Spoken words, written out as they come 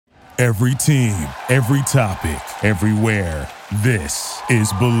Every team, every topic, everywhere. This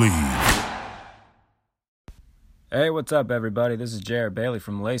is Believe. Hey, what's up, everybody? This is Jared Bailey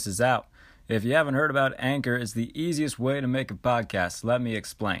from Laces Out. If you haven't heard about Anchor, it's the easiest way to make a podcast. Let me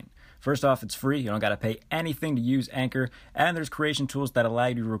explain. First off, it's free. You don't got to pay anything to use Anchor, and there's creation tools that allow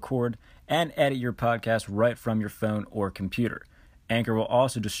you to record and edit your podcast right from your phone or computer. Anchor will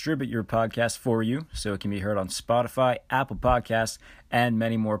also distribute your podcast for you, so it can be heard on Spotify, Apple Podcasts, and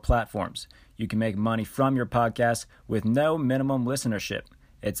many more platforms. You can make money from your podcast with no minimum listenership.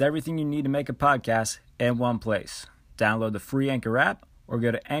 It's everything you need to make a podcast in one place. Download the free Anchor app or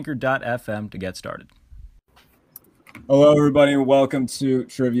go to anchor.fm to get started. Hello, everybody, and welcome to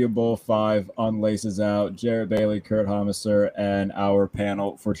Trivia Bowl 5 on Laces Out. Jared Bailey, Kurt Homiser, and our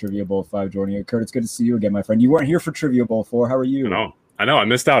panel for Trivia Bowl 5 joining you. Kurt, it's good to see you again, my friend. You weren't here for Trivia Bowl 4. How are you? I know. I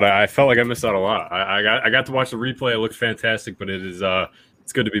missed out. I felt like I missed out a lot. I got to watch the replay. It looked fantastic, but it's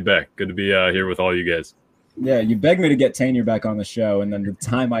good to be back. Good to be here with all you guys. Yeah, you begged me to get Tainier back on the show, and then the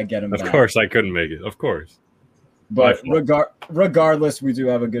time I get him back. Of course, I couldn't make it. Of course. But regardless, we do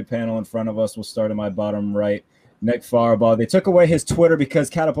have a good panel in front of us. We'll start in my bottom right. Nick Farabaugh. They took away his Twitter because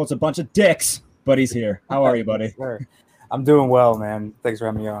Catapult's a bunch of dicks, but he's here. How are you, buddy? I'm doing well, man. Thanks for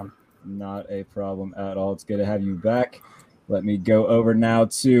having me on. Not a problem at all. It's good to have you back. Let me go over now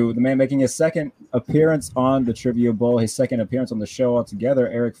to the man making his second appearance on the Trivia Bowl, his second appearance on the show altogether,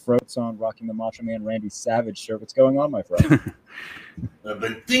 Eric Frozen, rocking the Macho Man Randy Savage shirt. What's going on, my friend? I've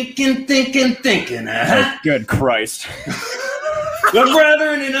been thinking, Oh, good Christ. I'm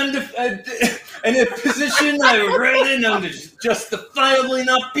rather in a position I'd rather justifiably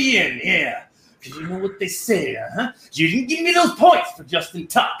not be in here. Because you know what they say, huh? You didn't give me those points for Justin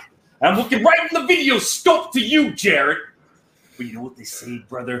Tuck. I'm looking right in the video scope to you, Jared. But you know what they say,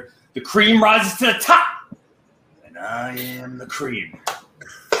 brother? The cream rises to the top. And I am the cream.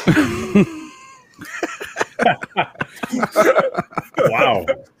 Wow.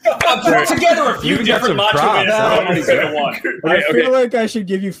 I put together a few different Macho Man properties into one. I feel like I should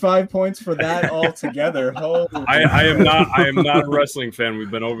give you 5 points for that altogether. I am not a wrestling fan. We've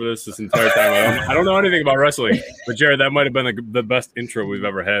been over this entire time. I don't know anything about wrestling, but Jared, that might have been the best intro we've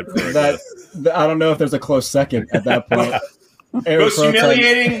ever had. I don't know if there's a close second at that point. Most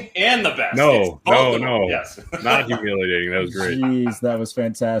humiliating and the best. No. Yes. Not humiliating. That was great. Jeez, that was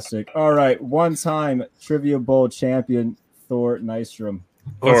fantastic. All right, one-time Trivia Bowl champion Thor Nystrom.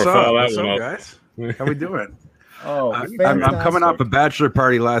 What's up, guys? How we doing? I'm coming off a bachelor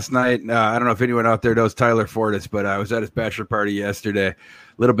party last night. I don't know if anyone out there knows Tyler Fortis, but I was at his bachelor party yesterday. A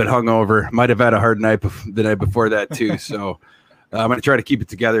little bit hungover. Might have had a hard night the night before that too. So I'm going to try to keep it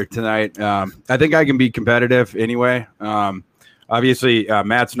together tonight. I think I can be competitive anyway. Obviously,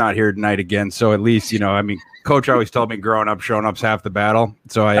 Matt's not here tonight again, so at least Coach always told me growing up, showing up's half the battle.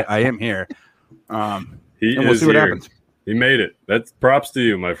 So I am here. And we'll see what happens. He made it. That's props to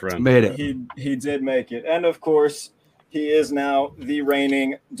you, my friend. Made it. He did make it. And, of course, he is now the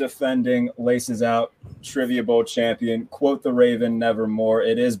reigning, defending, Laces Out Trivia Bowl champion. Quote the Raven, nevermore.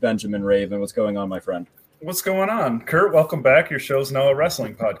 It is Benjamin Raven. What's going on, my friend? What's going on? Kurt, welcome back. Your show's now a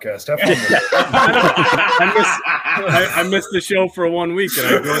wrestling podcast. Have fun with it. I missed the show for 1 week, and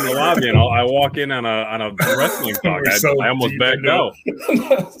I go in the lobby, and I walk in on a wrestling talk. I almost backed out.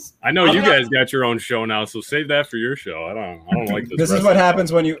 I know you guys got your own show now, so save that for your show. I don't like this. This is what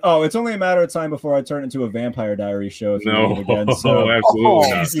happens when you. Oh, it's only a matter of time before I turn into a Vampire Diaries show. If you no, it again, so.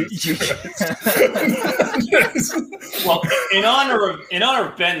 Absolutely not. Well, in honor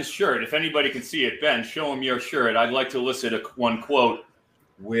of Ben's shirt, if anybody can see it, Ben, show him your shirt. I'd like to elicit one quote.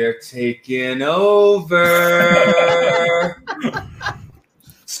 We're taking over.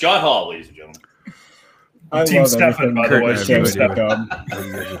 Scott Hall, ladies and gentlemen. Team Stefan, by the way. Team Stefan.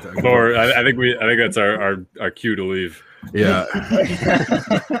 Or I think that's our cue to leave. Yeah.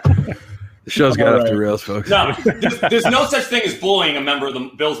 The show's got off the rails, folks. No, there's no such thing as bullying a member of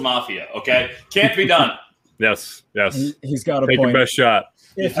the Bills Mafia. Okay, can't be done. Yes. He's got a Take point. Your best shot.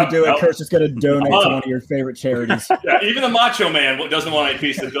 If you do it, Kurt's just going to donate to one of your favorite charities. Yeah, even the Macho Man doesn't want a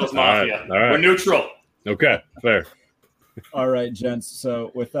piece of the Bills Mafia. All right. We're neutral. Okay, fair. All right, gents.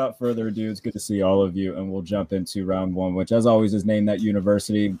 So without further ado, it's good to see all of you, and we'll jump into round one, which, as always, is Name That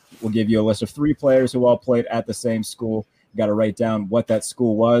University. We'll give you a list of 3 players who all played at the same school. You got to write down what that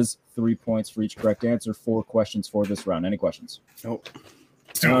school was. 3 points for each correct answer. 4 questions for this round. Any questions? Nope.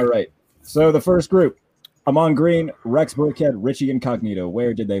 All right. So the first group. Amon Green, Rex Burkhead, Richie Incognito.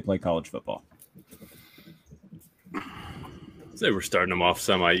 Where did they play college football? Say we're starting them off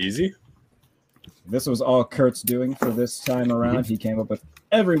semi-easy. This was all Kurt's doing for this time around. He came up with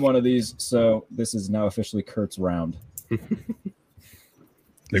every one of these, so this is now officially Kurt's round.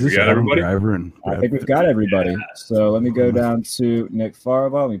 think we got everybody. I think we've got everybody. So let me go down to Nick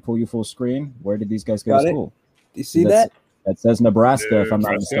Farwell. Let me pull you full screen. Where did these guys go to school? Do you see that? That says Nebraska, if I'm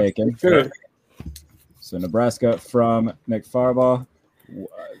not mistaken. Good. So Nebraska from Nick Farwell.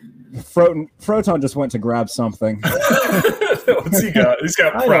 Froton just went to grab something. What's he got? He's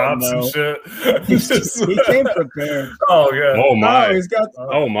got props and shit. He came prepared. Oh, yeah. Oh, my. Oh, he's got.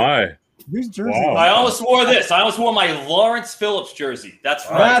 Oh, my. Whose jersey? Wow. I almost wore this. I almost wore my Lawrence Phillips jersey. That's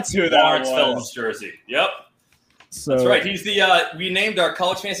right. That's who that Lawrence was. Phillips jersey. Yep. So, That's right. He's the we named our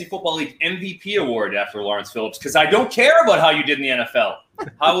College Fantasy Football League MVP award after Lawrence Phillips because I don't care about how you did in the NFL.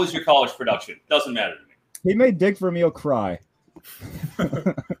 How was your college production? Doesn't matter to me. he made Dick Vermeil cry.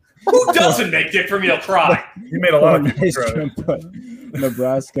 Who doesn't make Dick Vermeil cry? He made a lot of nice people cry.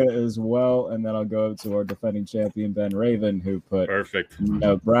 Nebraska as well, and then I'll go to our defending champion Ben Raven, who put Perfect.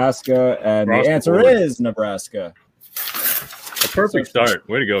 Nebraska, and Across the the answer board. is Nebraska. A perfect start.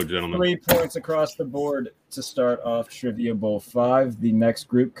 Way to go, gentlemen. 3 points across the board to start off Trivia Bowl 5. The next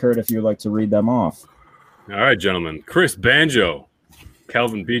group, Kurt, if you'd like to read them off. All right, gentlemen. Chris Banjo,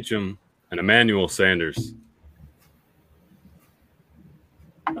 Calvin Beecham, and Emmanuel Sanders.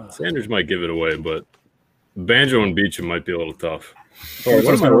 Sanders might give it away, but Banjo and Beecham might be a little tough. Oh,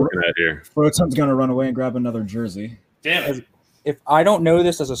 what am I looking at here? Froton's going to run away and grab another jersey. Damn it. If I don't know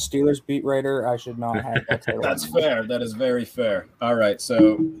this as a Steelers beat writer, I should not have that title. That's fair. That is very fair. All right,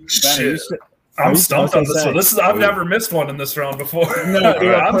 so Shit. I'm stumped on this one. I've never missed one in this round before. No,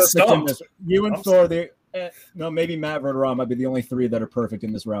 I'm stumped. You and Thor, no, maybe Matt Verderam might be the only 3 that are perfect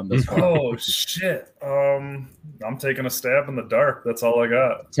in this round. This round. Oh shit! I'm taking a stab in the dark. That's all I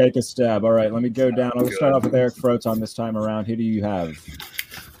got. Take a stab. All right, let me go down. I'll start off with Eric Froton this time around. Who do you have?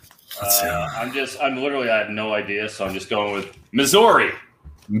 I have no idea, so I'm just going with Missouri.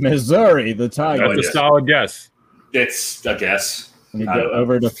 Missouri, the Tigers. That's a solid guess. It's a guess. Let me go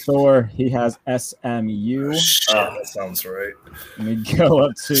over to Thor. He has SMU. That sounds right. Let me go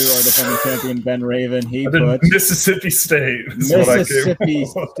up to our defending champion Ben Raven. He put Mississippi State. Mississippi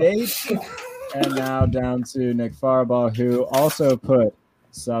State. And now down to Nick Farbaugh, who also put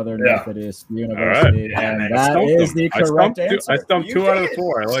Southern Methodist University. Right. And that is the correct answer. I stumped 2 out of the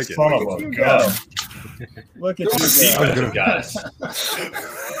 4. I like it. Son of a gun. Look at you Defensive guys.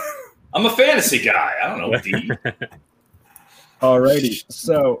 I'm a fantasy guy. I don't know, D. Alrighty,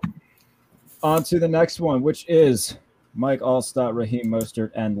 so on to the next one, which is Mike Allstott, Raheem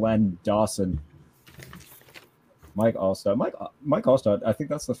Mostert, and Len Dawson. Mike Allstott. Mike Allstott, I think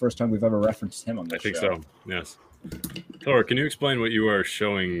that's the first time we've ever referenced him on this show. I think so, yes. Thor, can you explain what you are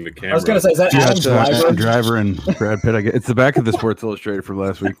showing the camera? I was going to say, is that Adam Driver? Adam Driver and Brad Pitt. It's the back of the Sports Illustrated from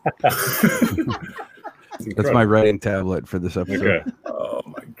last week. That's my writing tablet for this episode. Okay. Oh,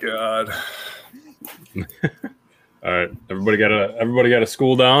 my God. All right, everybody got a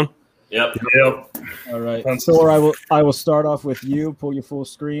school down. Yep. All right, Thor, I will start off with you. Pull your full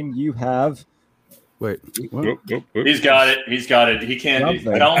screen. You have. Wait. Whoop. He's got it. He can't.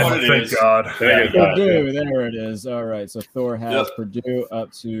 Tell him what it is. Thank God. Purdue. There it is. All right, so Thor has Purdue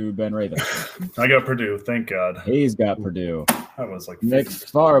up to Ben Raven. I got Purdue. Thank God. He's got Purdue. I was like Nick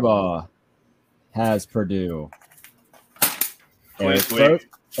Farbaugh has Purdue.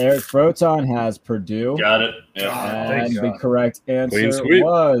 Eric Froton has Purdue. Got it. Yeah. And the correct answer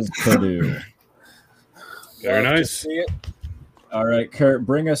was Purdue. Very nice. All right, Kurt,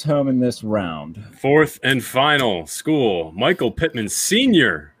 bring us home in this round. 4th and final school. Michael Pittman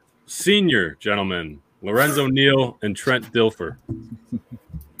Sr., gentlemen. Lorenzo Neal and Trent Dilfer.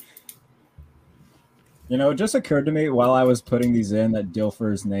 You know, it just occurred to me while I was putting these in that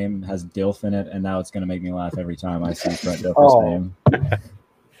Dilfer's name has Dilf in it, and now it's going to make me laugh every time I see Trent Dilfer's name.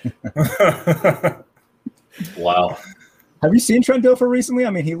 Wow. Have you seen Trent Dilfer recently? I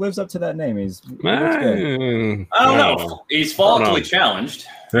mean, he lives up to that name. He looks good. I don't know. He's follically challenged.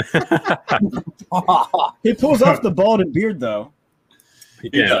 He pulls off the bald and beard, though. He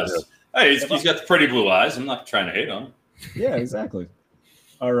does. Hey, he's got the pretty blue eyes. I'm not trying to hate on him. Yeah, exactly.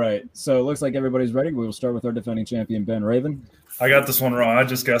 All right. So it looks like everybody's ready. We will start with our defending champion, Ben Raven. I got this one wrong. I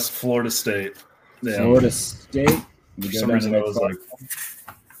just guessed Florida State. Yeah. Florida State. For some reason, I was like,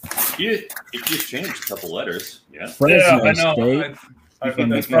 you just changed a couple letters. Yeah. Fresno I know. State.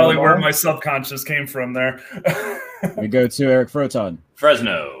 That's probably where my subconscious came from there. We go to Eric Froton.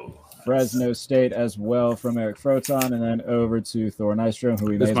 Fresno State as well from Eric Froton, and then over to Thor Nystrom, who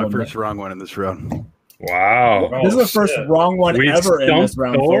we This is my first wrong one in this round. Wow. This is the first wrong one ever in this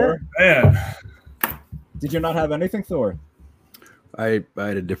round, Thor. Man. Did you not have anything, Thor? I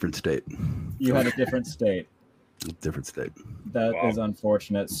had a different state. You had a different state. Different state. That is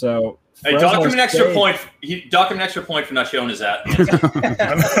unfortunate. So, hey, dock him an extra point. Dock him an extra point for not showing his ass.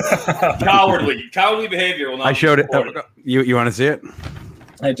 Cowardly behavior. Will not. I showed it. You want to see it?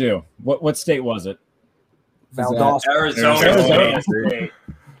 I do. What state was it? Valdosta. Arizona.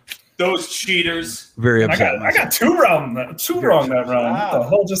 Those cheaters. Very upset. I got two wrong that round. Wow. What the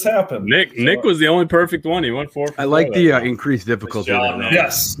hell just happened? Nick was the only perfect one. He went 4 for 4. I like the increased difficulty.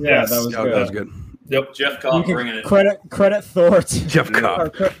 Yes. Yeah, that was good. Yep. Jeff Cobb bringing it. Credit Thor to Jeff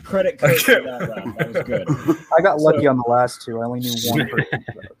Cobb. Credit Chris for that round. That was good. I got lucky on the last two. I only knew one person.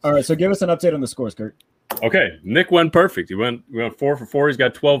 All right, so give us an update on the scores, Kurt. Okay, Nick went perfect. He went 4 for 4. He's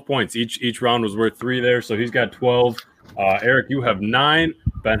got 12 points. Each round was worth 3 there, so he's got 12. Eric, you have 9.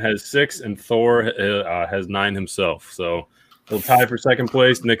 Ben has 6, and Thor has 9 himself. So he'll tie for second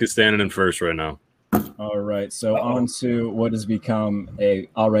place. Nick is standing in first right now. All right, so on to what has become a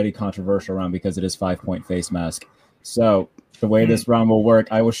already controversial round because it is 5-point face mask. So the way this round will work,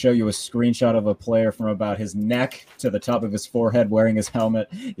 I will show you a screenshot of a player from about his neck to the top of his forehead wearing his helmet.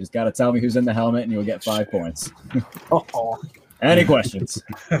 You just got to tell me who's in the helmet, and you'll get 5 points. Any questions?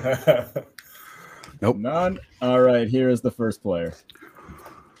 Nope. None? All right, here is the first player.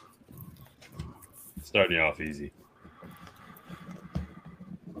 Starting you off easy.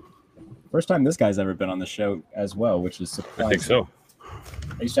 First time this guy's ever been on the show as well, which is surprising. I think so.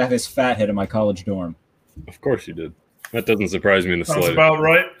 I used to have this fat head in my college dorm. Of course you did. That doesn't surprise me in the Sounds slightest. about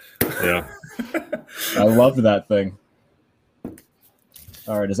right. Yeah. I loved that thing.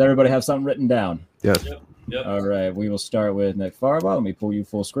 All right, does everybody have something written down? Yes. Yep. All right, we will start with Nick Farbaugh. Let me pull you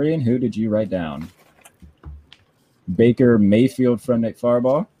full screen. Who did you write down? Baker Mayfield from Nick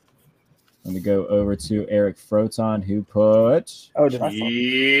Farbaugh. Let me go over to Eric Froton, who put... Oh, did I?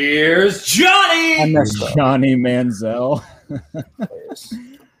 Here's Johnny! Johnny Manziel.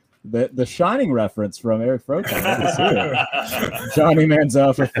 The Shining reference from Eric Froton. Johnny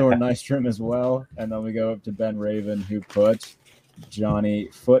Manziel for Thor Nystrom as well. And then we go up to Ben Raven, who put Johnny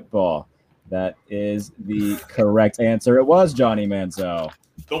Football. That is the correct answer. It was Johnny Manziel.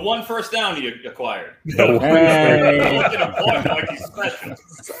 The one first down you acquired. Hey. Special.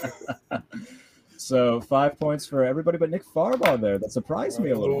 So 5 points for everybody but Nick Farbaugh there. That surprised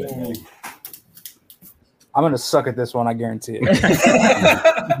me a little bit, Nick. I'm going to suck at this one. I guarantee it.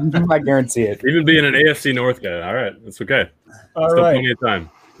 I guarantee it. Even being an AFC North guy. All right. That's okay. All Still right. plenty of time.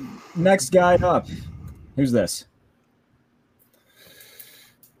 Next guy up. Who's this?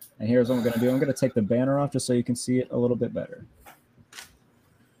 And here's what I'm going to do. I'm going to take the banner off just so you can see it a little bit better.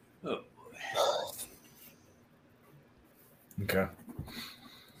 Oh. Okay.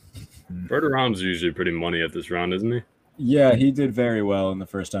 Bergeron's usually pretty money at this round, isn't he? Yeah, he did very well in the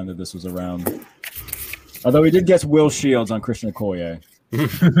first time that this was around. Although he did guess Will Shields on Christian Okoye.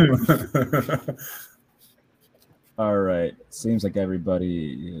 All right. Seems like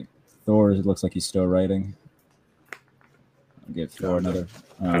everybody. Thor, it looks like he's still writing. I'll give Thor another.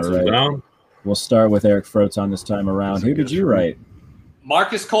 All right. Down. We'll start with Eric Froton this time around. Who did you write?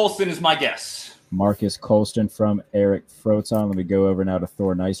 Marcus Colston is my guess. Marcus Colston from Eric Froton. Let me go over now to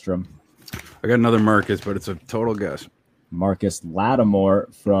Thor Nystrom. I got another Marcus, but it's a total guess. Marcus Lattimore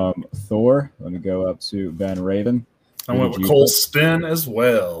from Thor. Let me go up to Ben Raven. I went with Colston as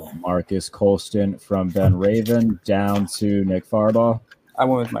well. Marcus Colston from Ben Raven down to Nick Farbaugh. I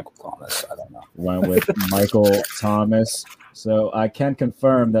went with Michael Thomas. I don't know. Went with Michael Thomas. So I can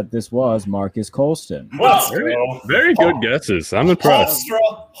confirm that this was Marcus Colston. Well, very good guesses. I'm impressed.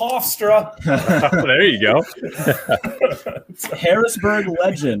 Hofstra. There you go. Harrisburg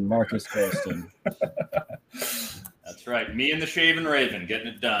legend, Marcus Colston. That's right. Me and the Shaven Raven getting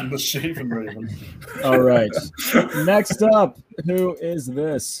it done. The Shaven Raven. All right. Next up, who is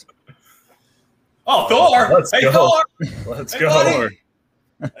this? Oh, Thor! Let's Hey, go. Thor! Let's Hey, go. buddy.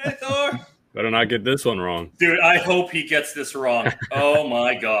 Hey, Thor! Better not get this one wrong. Dude, I hope he gets this wrong. Oh,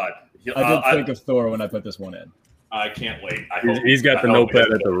 my God. I did think of Thor when I put this one in. I can't wait. He's got the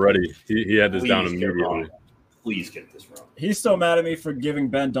notepad at the ready. He had this down immediately. Please get this wrong. He's still mad at me for giving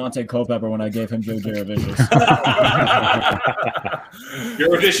Ben Dante Culpepper when I gave him Joe Jaravicious.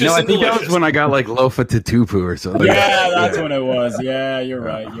 Jaravicious No, I think that was when I got like Lofa Tatupu or something. Yeah, that's when it was. Yeah, you're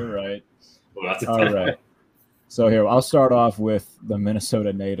right. Well, All right. So here, I'll start off with the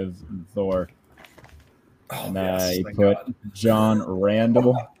Minnesota native Thor. And I put John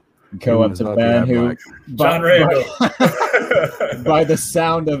Randall. Go up to Ben, who John Randall. By the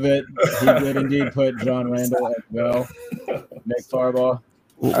sound of it, he did indeed put John Randall as well. Nick Farbaugh.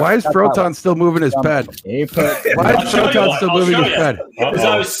 Why is Froton still moving his pad? Why is Froton still moving his pad? Because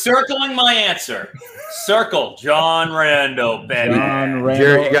I was circling my answer. Circle John Rando, baby. John Rando.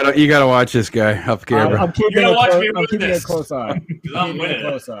 Jared, you gotta watch this guy up camera. I'm keeping a close eye. I'm winning.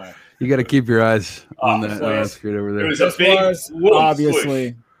 Close eye. You got to keep your eyes on that screen over there. This was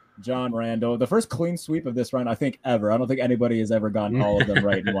obviously John Rando. The first clean sweep of this round, I think, ever. I don't think anybody has ever gotten all of them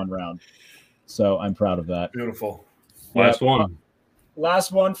right in one round. So I'm proud of that. Beautiful. Last one.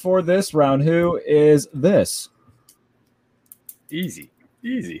 Last one for this round. Who is this? Easy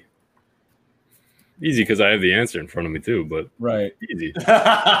because I have the answer in front of me too, but right. Easy.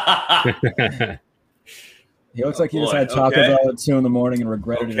 He looks like he just had Taco Bell at 2 a.m. and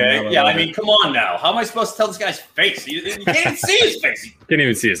regretted it. Yeah, I mean, come on now. How am I supposed to tell this guy's face? You can't even see his face. You can't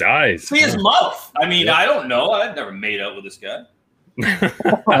even see his eyes. See his mouth. I mean, I don't know. I've never made out with this guy. Well,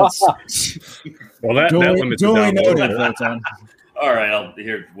 that limits it down. All right,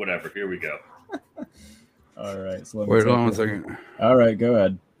 whatever. Here we go. All right. So wait, hold on 1 second. All right, go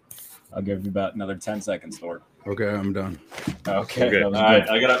ahead. I'll give you about another 10 seconds, Thor. Okay, I'm done. Okay. All right,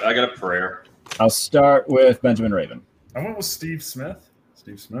 I got a prayer. I'll start with Benjamin Raven. I went with Steve Smith.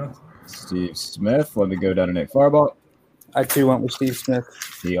 Steve Smith. Let me go down to Nate Farbaugh. I too went with Steve Smith.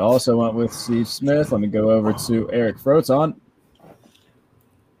 He also went with Steve Smith. Let me go over to Eric Froton.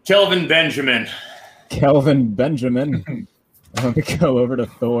 Kelvin Benjamin. Let me go over to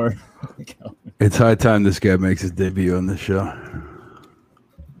Thor. It's high time this guy makes his debut on this show.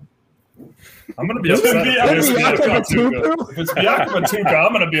 I'm going to be upset. If it's Biaka Batuka,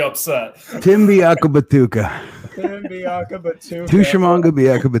 I'm going to be upset. Tim Biaka Batuka. Tushamanga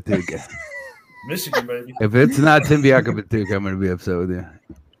Biaka Batuka. Michigan, baby. If it's not Tim Biaka Batuka, I'm going to be upset with you.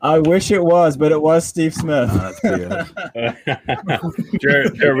 I wish it was, but it was Steve Smith. Jared,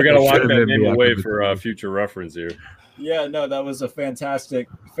 we got to lock that name away for future reference here. Yeah, no, that was a fantastic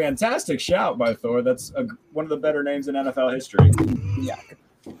shout by Thor. That's one of the better names in NFL history. Yeah.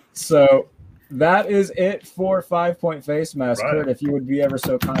 So that is it for 5-point face mask. Right. Kurt, if you would be ever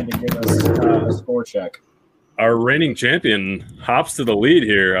so kind to give us a score check. Our reigning champion hops to the lead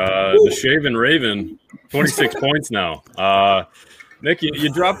here. The Shaven Raven, 26 points now. Nick,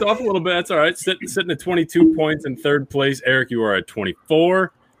 you dropped off a little bit. That's all right. Sitting at 22 points in third place. Eric, you are at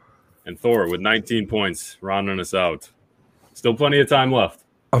 24. And Thor with 19 points, rounding us out. Still plenty of time left.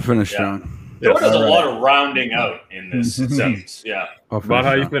 I'll finish strong. Thor does a lot of rounding out in this sentence. Yeah. About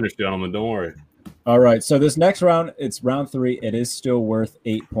how you finish, gentlemen. Don't worry. All right. So this next round, it's round 3. It is still worth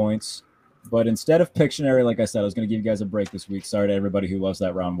 8 points. But instead of Pictionary, like I said, I was going to give you guys a break this week. Sorry to everybody who loves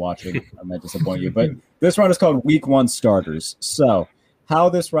that round watching. I might disappoint you. But this round is called Week 1 Starters. So how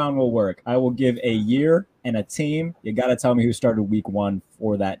this round will work, I will give a year and a team. You got to tell me who started Week 1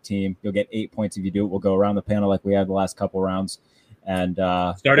 for that team. You'll get 8 points if you do it. We'll go around the panel like we had the last couple rounds. And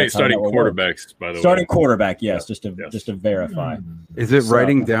starting quarterbacks, by the way. Starting quarterback, yes, just to verify. Is it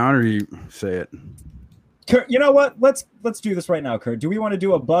writing down or you say it? Kurt, you know what? Let's do this right now, Kurt. Do we want to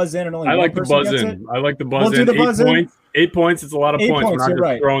do a buzz in and only one person gets it? I like the buzz in. 8 points. 8 points. It's a lot of points. We're not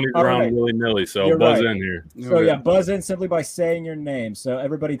just throwing these around willy-nilly. So you're buzz in here. So yeah, buzz in simply by saying your name. So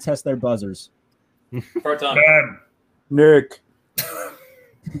everybody test their buzzers. Froton. Nick.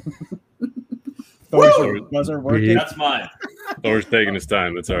 Thor's buzzer working. That's mine. Thor's taking his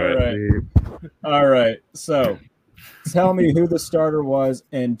time. That's all right. All right. So tell me who the starter was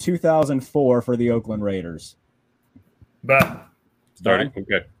in 2004 for the Oakland Raiders. Starting.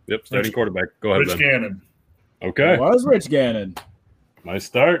 Okay. Yep. Starting quarterback. Go ahead, Rich Gannon. Okay. It was Rich Gannon. Nice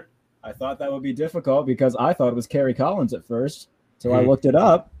start. I thought that would be difficult because I thought it was Kerry Collins at first until I looked it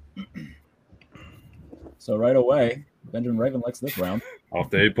up. So right away, Benjamin Raven likes this round. Off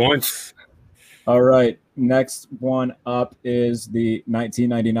to 8 points. All right. Next one up is the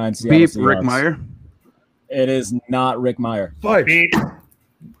 1999 Seattle Seahawks. Rick Meyer. It is not Rick Meyer. Beat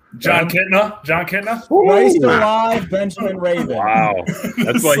John Kitna. Christ alive, Benjamin Raven. Wow.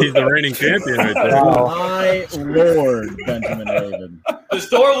 That's why he's the reigning champion right there. My Lord, Benjamin Raven. Does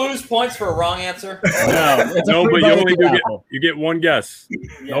Thor lose points for a wrong answer? No, but you only get one guess.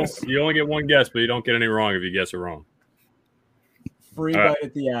 Yes. Nope, you only get one guess, but you don't get any wrong if you guess it wrong. Free bite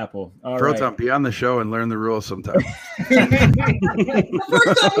at the apple. All Froton, right. be on the show and learn the rules sometime. First time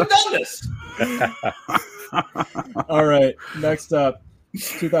we've done this. All right. Next up,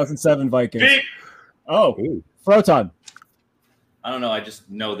 2007 Vikings. Beep. Oh, Froton. I don't know. I just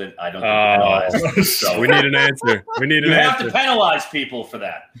know that I don't get penalized. So. We need an answer. You have to penalize people for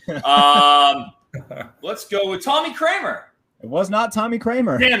that. Let's go with Tommy Kramer. It was not Tommy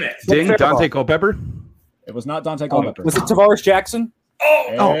Kramer. Damn it. Ding, Dante Culpepper. It was not Dante Culpepper. Was it Tavares Jackson?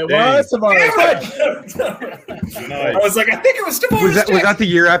 It was Tavares. I was like, I think it was Tavares. Was that the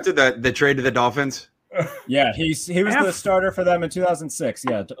year after the trade to the Dolphins? Yeah, he was the starter for them in 2006.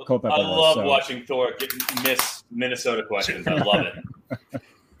 Yeah, Culpepper. I love watching Thor miss Minnesota questions. I love it.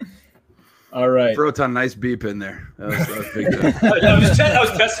 All right. Proton, nice beep in there. That was big. I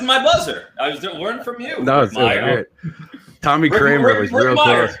was testing my buzzer. I was learning from you. No, it's great. Tommy Kramer was real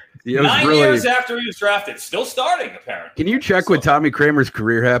close. It was 9 years after he was drafted, still starting, apparently. Can you check when Tommy Kramer's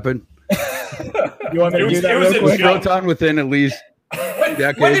career happened? You want me to do that real quick? Proton within at least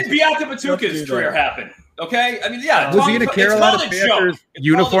decades. When did Bianca Patuka's career happen? Okay? I mean, yeah. Was he in a Carolina Panthers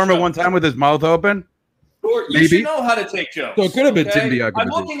uniform at one time with his mouth open? You should know how to take jokes. So it could have been Tim Bianca. I'm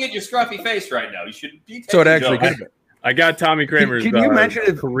looking at your scruffy face right now. You should be taking So it actually jokes. could have been. I got Tommy Kramer's Can you mention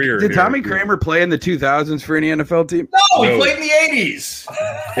his career. Did Tommy Kramer play in the 2000s for any NFL team? No, he played in the 80s.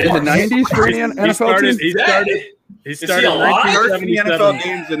 In the 90s for any NFL team? He started in the NFL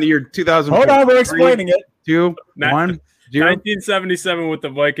games in the year 2000. Hold on, we're explaining it. 2, 1, 0. 1977 with the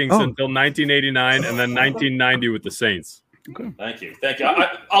Vikings until 1989, and then 1990 with the Saints. Okay. Thank you.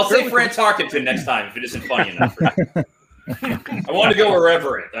 I'll say Fran Tarkenton next time if it isn't funny enough. I want to go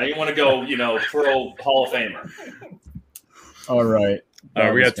irreverent. I didn't want to go, pro Hall of Famer. All right.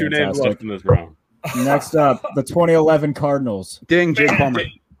 We got 2 names left in this round. Next up, the 2011 Cardinals. Ding, Jake Plummer.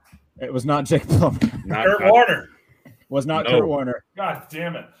 It was not Jake Plummer. Kurt Warner. Was not Kurt Warner. God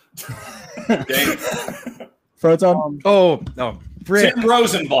damn it. Proton? Tim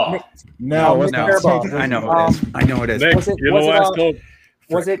Rosenbaum. No, it was not. I know it is. Nick, you're the last hope.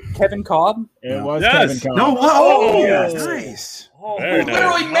 Was it Kevin Cobb? It was Kevin Cobb. No, nice. We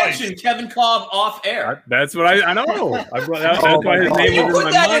literally mentioned Kevin Cobb off air. That's what I know. That's why his name was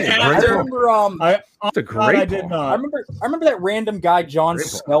in my mind. That's a great. I did not. I remember that random guy, John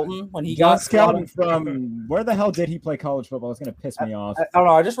Skelton, when he got Skelton from where the hell did he play college football? It's gonna piss me off. I don't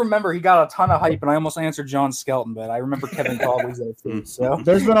know. I just remember he got a ton of hype, and I almost answered John Skelton, but I remember Kevin Cobb was there too. So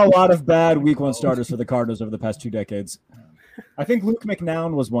there's been a lot of bad week 1 starters for the Cardinals over the past 2 decades. I think Luke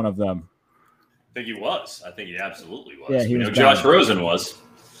McNown was one of them. I think he was. I think he absolutely was. Yeah, he was. Josh Rosen was.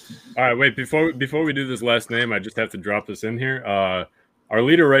 All right, wait. Before we do this last name, I just have to drop this in here. Our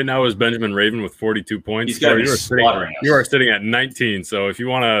leader right now is Benjamin Raven with 42 points. He's got to be slaughtering us. You are sitting at 19. So if you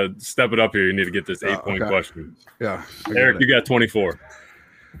want to step it up here, you need to get this 8-point question. Yeah, Eric, you got 24.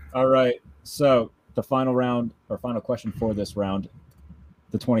 All right. So the final round or final question for this round,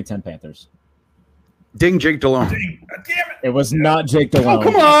 the 2010 Panthers. Ding, Jake Delhomme. Ding. God damn it. It was not Jake Delhomme. Oh,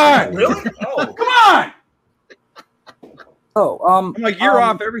 come on. Really? Oh, come on. I'm like, you're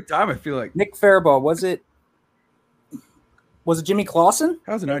off every time, I feel like. Nick Faribault, was it Jimmy Clausen?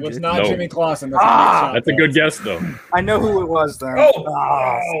 How's it not? It was not Jimmy Clausen. That's a good guess, though. I know who it was, then.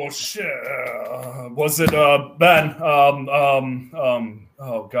 Oh shit! Was it Ben?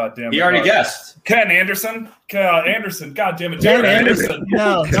 Oh god damn it! He already guessed. Ken Anderson. Anderson. God damn it! Ken Anderson.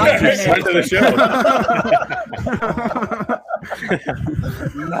 No, not Ken Anderson. To the show.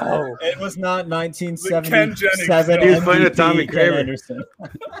 No, it was not 1977. He was playing with Tommy Kramer.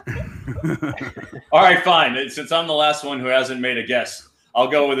 All right, fine. Since I'm the last one who hasn't made a guess, I'll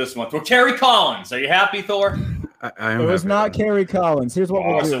go with this one. For Kerry Collins. Are you happy, Thor? It was not Kerry Collins. Here's what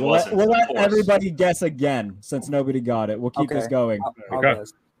we'll do. We'll let everybody guess again since nobody got it. We'll keep this going. Okay.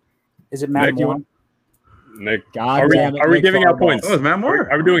 Is it Matt Moore? Nick, are we giving out points? Oh, it's Matt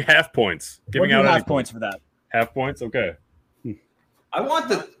Moore. Are we doing half points? Giving out half points for that. Half points? Okay. I want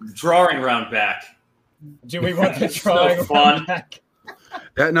the drawing round back. Do we want the drawing round back?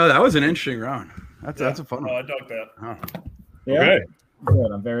 That was an interesting round. That's a fun one. I dug that. Yeah. Okay.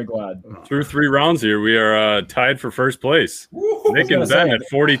 Good. I'm very glad. Through 3 rounds here, we are tied for first place. Woo-hoo. Nick and Ben at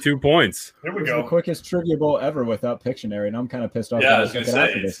 42 points. Here we go. The quickest Trivia Bowl ever without Pictionary, and I'm kind of pissed off. Yeah, I was going to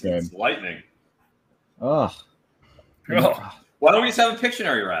say, it's lightning. Oh. Why don't we just have a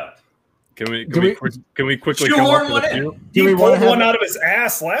Pictionary round? Can we quickly shoehorn one in? He pulled one out of his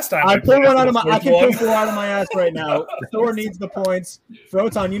ass last time. I pulled one out of my. I can pull 4 out of my ass right now. Thor needs the points.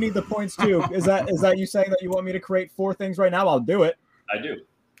 Proton, you need the points too. Is that you saying that you want me to create 4 things right now? I'll do it. I do.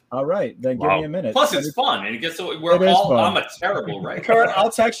 All right, then give me a minute. Plus, it's fun, and it gets I'm a terrible writer. Kurt, I'll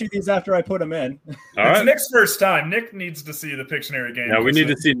text you these after I put them in. All right. It's Nick's first time. Nick needs to see the Pictionary game. Yeah, we need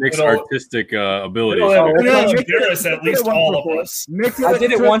to see Nick's artistic abilities. At least all of us. I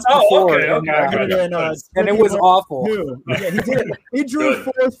did it once before, and it was awful. Yeah, he did. He drew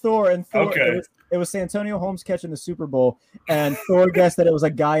 4 Thor, and Thor. Okay. It was Santonio Holmes catching the Super Bowl, and Thor guessed that it was a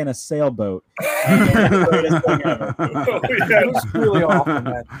guy in a sailboat. It was really awful,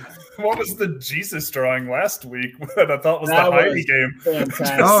 man. What was the Jesus drawing last week that I thought was the Heidi game?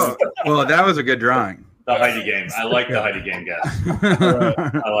 Fantastic. Oh, well, that was a good drawing. The Heidi game. I like the Heidi game, guys.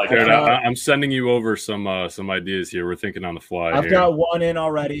 Right. I like Jared, it. I'm sending you over some ideas here. We're thinking on the fly. I've got one in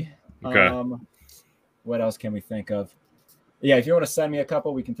already. Okay. What else can we think of? Yeah, if you want to send me a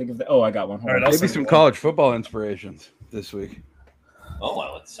couple, we can think of the. Oh, I got one. Hold on. Maybe some college football inspirations this week. Oh,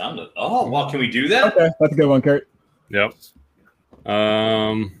 well, it sounded. Oh, well, can we do that? Okay, that's a good one, Kurt. Yep.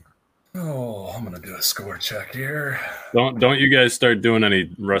 Oh, I'm gonna do a score check here. Don't you guys start doing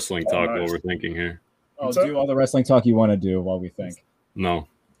any wrestling talk while we're thinking here. Oh, do all the wrestling talk you want to do while we think. No.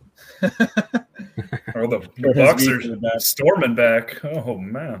 Oh, the Bucks are storming back. Oh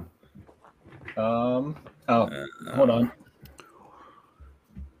man. Hold on.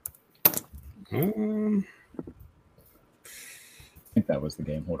 I think that was the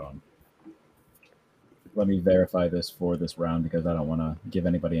game. Hold on. Let me verify this for this round because I don't want to give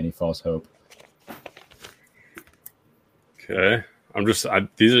anybody any false hope. Okay.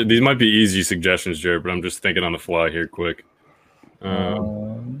 These might be easy suggestions, Jared, but I'm just thinking on the fly here quick.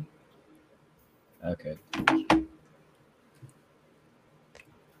 Okay.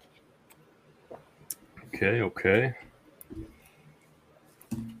 Okay.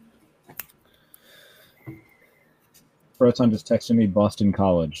 Proton just texted me Boston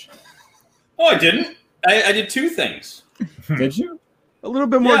College. Oh, I didn't. I did two things. Did you? A little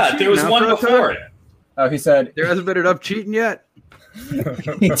bit more. Yeah, there was one before it. Oh, he said there hasn't been enough cheating yet.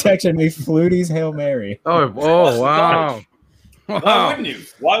 He texted me Flutie's Hail Mary. Oh, wow. Why wouldn't you?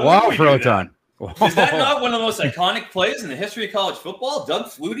 Wow, Proton. Is that not one of the most iconic plays in the history of college football? Doug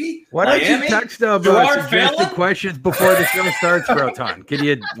Flutie? Why don't you text suggested questions before the show starts, Proton? Can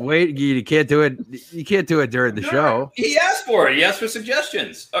you wait? You can't do it. You can't do it during the show. He asked for it. He asked for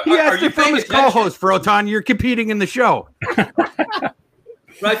suggestions. He asked it from his co-host, Proton. You're competing in the show. But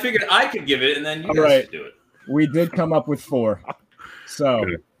I figured I could give it, and then you guys could do it. We did come up with 4. So,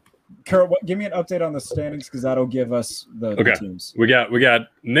 Kurt, give me an update on the standings because that'll give us the teams. We got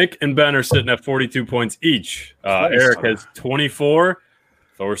Nick and Ben are sitting at 42 points each. Eric has 24,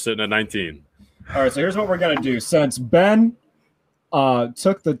 so we're sitting at 19. All right, so here's what we're gonna do. Since Ben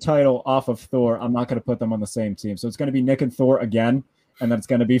took the title off of Thor, I'm not gonna put them on the same team. So it's gonna be Nick and Thor again, and then it's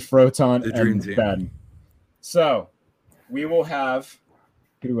gonna be Froton and Ben. So we will have.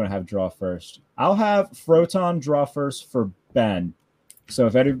 Who do we want to have draw first? I'll have Froton draw first for Ben. So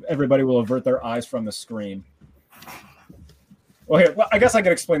if everybody will avert their eyes from the screen. Well, I guess I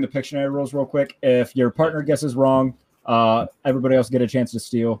could explain the Pictionary rules real quick. If your partner guesses wrong, everybody else get a chance to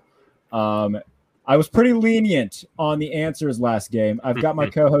steal. I was pretty lenient on the answers last game. I've got my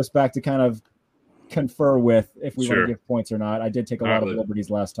co-host back to kind of confer with if we want to give points or not. I did take a lot of liberties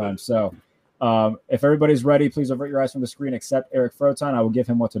last time. So if everybody's ready, please avert your eyes from the screen except Eric Froton. I will give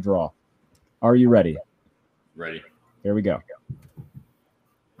him what to draw. Are you ready? Ready. Here we go.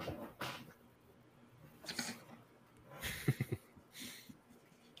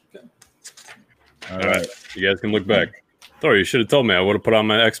 All right. You guys can look back. Thor, you should have told me. I would have put on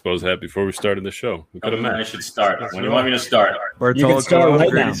my Expos hat before we started the show. We could have met. I should start. When do you want me to start? You can start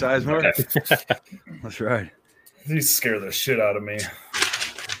right now. Okay. That's right. These scare the shit out of me.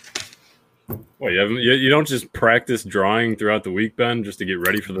 Wait, you don't just practice drawing throughout the week, Ben, just to get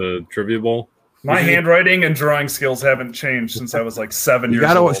ready for the Trivia Bowl? My handwriting and drawing skills haven't changed since I was like 7 years old.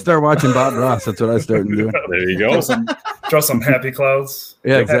 You got to start watching Bob Ross. That's what I started to do. There you go. Draw some happy clouds.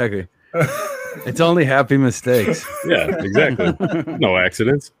 Yeah, exactly. It's only happy mistakes. Yeah, exactly. No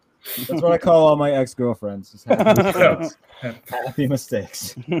accidents. That's what I call all my ex-girlfriends. Just happy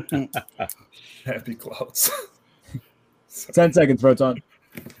mistakes. Happy clouds. 10 seconds, Proton.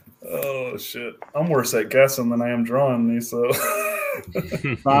 Oh, shit. I'm worse at guessing than I am drawing these, so.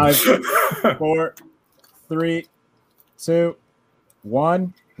 5, 4, 3, 2,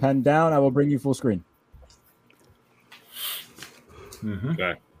 1. Pen down. I will bring you full screen.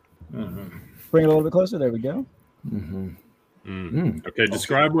 Okay. Bring it a little bit closer. There we go. Okay,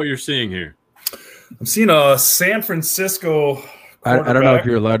 describe what you're seeing here. I'm seeing a San Francisco. I don't know if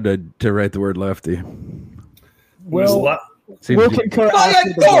you're allowed to write the word lefty. Will concur.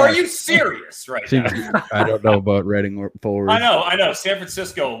 Are you serious right now? I don't know about writing forward. I know. San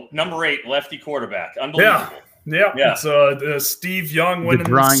Francisco, number 8, lefty quarterback. Unbelievable. Yeah. It's Steve Young winning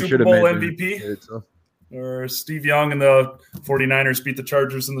the Super Bowl MVP. Or Steve Young and the 49ers beat the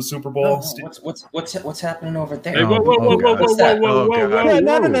Chargers in the Super Bowl. What's happening over there? Hey, whoa.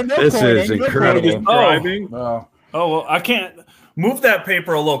 This is incredible. Oh, well, I can't. Move that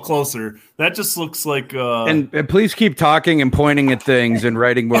paper a little closer. That just looks like. And please keep talking and pointing at things and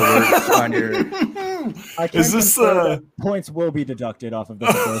writing more words on your. Is this points will be deducted off of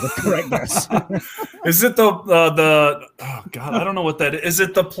this for the correctness? Is it the oh god, I don't know what that is. Is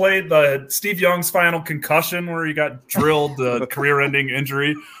it the Steve Young's final concussion where he got drilled, the career-ending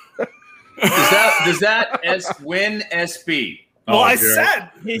injury? Does that win SB? Well, I said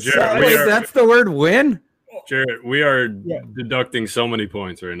that's the word win. Jarrett, we are deducting so many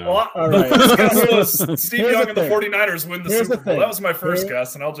points right now. Well, all right. Steve Young and the 49ers win the Super Bowl. That was my first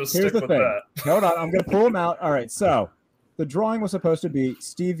guess, and I'll just stick with that. Hold on, I'm going to pull him out. All right, so the drawing was supposed to be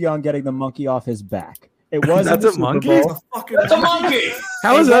Steve Young getting the monkey off his back. It was That's a monkey? That's a monkey.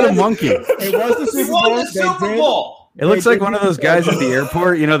 How is that a monkey? It was the Super Bowl. The Super Bowl. It looks like one of those guys at the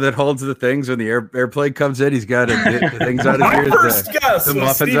airport, that holds the things when the airplane comes in. He's got the things on his ears. My first guess the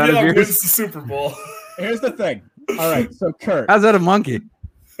was Steve Young wins the Super Bowl. Here's the thing. All right, so Kurt. How's that a monkey?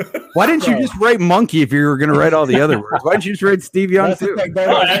 Why didn't you just write monkey if you were going to write all the other words? Why didn't you just write Steve Young too?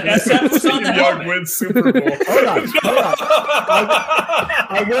 Steve Young wins Super Bowl. Hold on.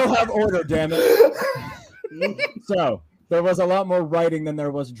 I will have order, damn it. So there was a lot more writing than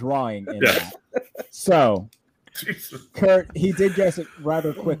there was drawing in that. So Jesus. Kurt, he did guess it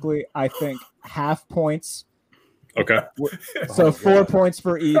rather quickly. I think half points. Okay. So 4 points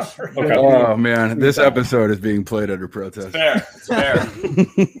for each. Okay. Oh man, this episode is being played under protest. It's fair.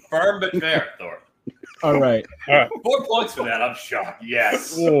 Firm but fair, Thor. All right. 4 points for that. I'm shocked.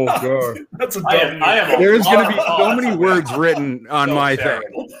 Yes. Oh god. That's a There's going to be so many words written on my thing.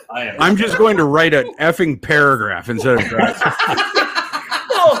 I'm just going to write an effing paragraph instead of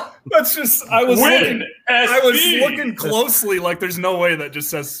that's just I was looking closely like there's no way that just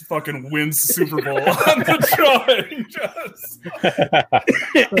says fucking wins Super Bowl on the drawing.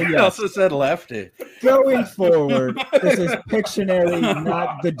 He also said lefty. Going forward, this is Pictionary,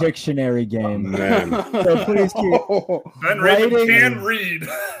 not the dictionary game. Man. So please keep Ben Raven can read.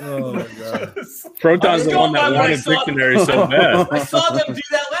 Oh my god. Proton's the one that wanted Pictionary so bad. I saw them do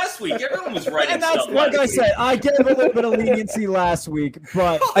that last week. Everyone was writing and that's stuff like I said, week. I gave a little bit of leniency last week,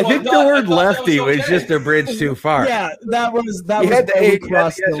 but I think the word lefty was just a bridge too far. Yeah, that was where we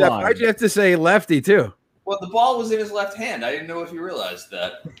crossed the line. Why'd you have to say lefty too? Well, the ball was in his left hand. I didn't know if you realized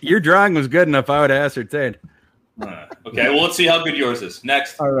that. Your drawing was good enough. I would have ascertained. Okay, well, let's see how good yours is.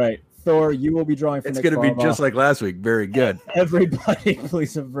 Next. All right. Thor, you will be drawing for It's going to be just like last week. Very good. Everybody,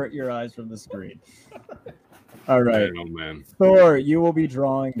 please avert your eyes from the screen. All right. Oh, man. Thor, you will be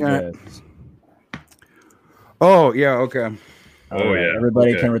drawing this. Oh, yeah, okay. Oh, yeah.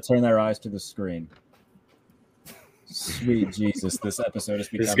 Everybody can return their eyes to the screen. Sweet Jesus, this episode has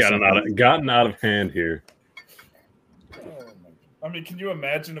become gotten out of hand here. I mean, can you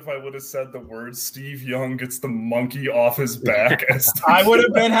imagine if I would have said the word Steve Young gets the monkey off his back? I would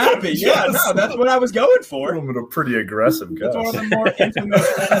have been happy. Yeah, no, that's what I was going for. I'm a pretty aggressive guy. It's one of the more infamous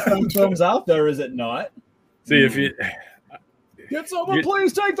NFL films out there, is it not? See, if you get someone,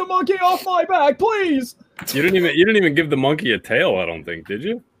 please take the monkey off my back, please. You didn't even give the monkey a tail. I don't think, did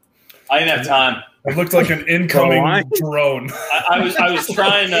you? I didn't have time. It looked like an incoming drone. I was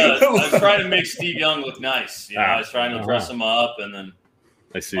trying to make Steve Young look nice. I was trying to dress him up, and then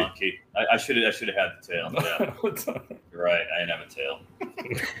I see. Monkey. I should have had the tail. Yeah. You're right. I didn't have a tail.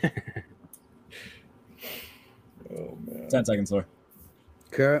 Oh man. 10 seconds, Thor.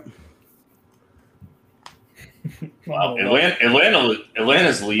 Okay. Wow.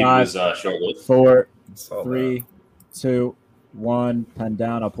 Atlanta's lead was short-lived. 4, 3, 2, 1. Pen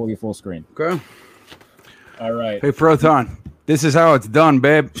down. I'll pull you full screen. Okay. All right. Hey, Proton. This is how it's done,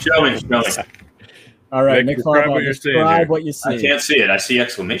 babe. Show me. All right, Nick Farbaugh, describe what you see. I can't see it. I see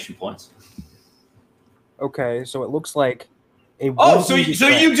exclamation points. Okay, so it looks like a. Oh, so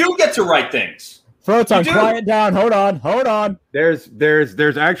you do get to write things. Proton, quiet down. Hold on. There's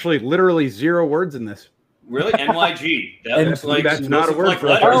actually literally 0 words in this. Really? NYG. That's not a word like for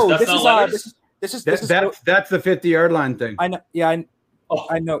letters. Oh, that's not letters. This is that's the 50-yard line thing. I know. Yeah,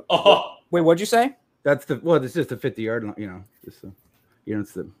 I know. Wait, what'd you say? That's this is the 50-yard line. It's the.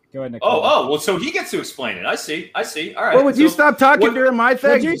 Go ahead, Nick. Well, so he gets to explain it. I see. All right. Well, would you stop talking during my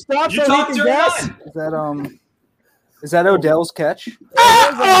thing? Would you stop so he can guess? Is that Odell's catch?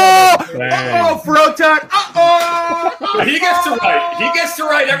 Oh, Proton! He gets to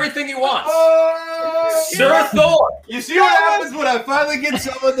write everything he wants. Sir Thor. You see what happens when I finally get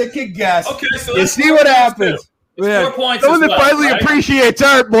someone that can guess? Okay, so you see what happens. It's 4 points. Someone that finally appreciates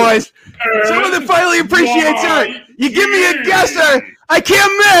art, boys. Someone that finally appreciates art. You give me a guesser, I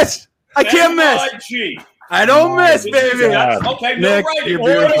can't miss. I don't miss, baby. Okay, no Nick, writing. you're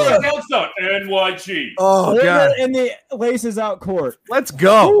Order beautiful. down, NYG. Oh, God. In the Laces Out court. Let's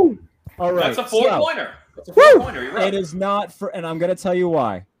go. Woo. All right. That's a four-pointer. You're right. It is not for, and I'm going to tell you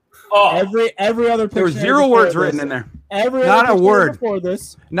why. Oh. Every other picture. There were 0 words written in there. Not a word before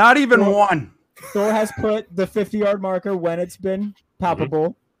this. Not even one. Thor has put the 50-yard marker when it's been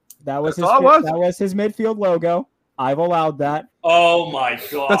palpable. That was That was his midfield logo. I've allowed that. Oh my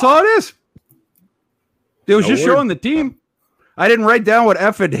God. That's all it is. It was just showing the team. I didn't write down what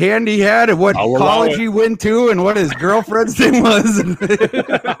effing hand he had and what college he went to and what his girlfriend's name was.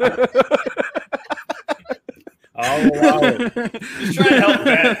 I'll allow it. Just trying to help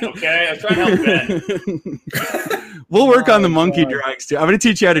Ben, okay? I'm trying to help Ben. We'll work on the monkey drawings too. I'm going to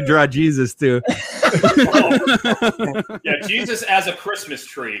teach you how to draw Jesus too. Yeah, Jesus as a Christmas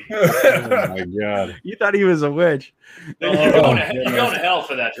tree. Oh my God! You thought he was a witch. You're going to hell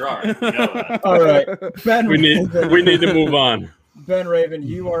for that drawing. You know that. All right, Ben. We need to move on. Ben Raven,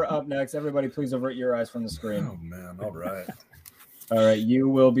 you are up next. Everybody, please avert your eyes from the screen. Oh man! All right. All right, you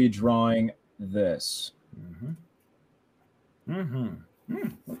will be drawing this.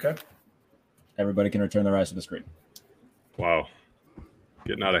 Okay. Everybody can return their eyes to the screen. Wow,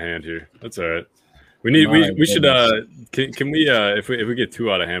 getting out of hand here. That's all right. We should can we if we get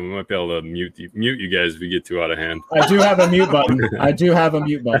too out of hand, we might be able to mute you guys if we get too out of hand. I do have a mute button.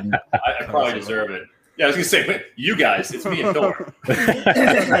 I probably deserve it. Yeah, I was gonna say, you guys, it's me and Thor.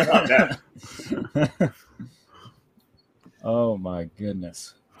 Oh my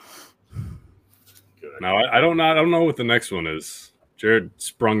goodness. Now I don't know what the next one is. Jared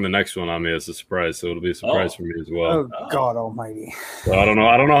sprung the next one on me as a surprise, so it'll be a surprise for me as well. Oh God Almighty! So I don't know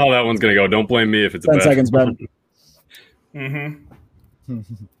how that one's gonna go. Don't blame me if it's 10 a bad seconds, Ben.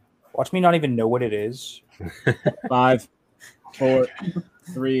 Watch me not even know what it is. 5, 4,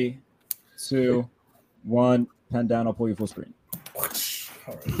 3, 2, 1. Pen down. I'll pull you full screen. All right.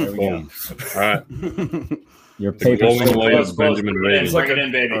 There we go. All right. Your paper. Benjamin Raven. Bring it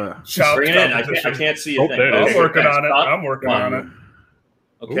in, baby. Bring it in. I can't see a thing. I'm working on it.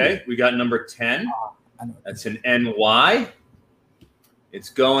 Okay, we got number 10. That's an NY. It's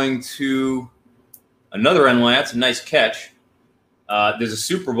going to another NY. That's a nice catch. There's a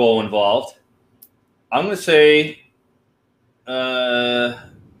Super Bowl involved. I'm going to say,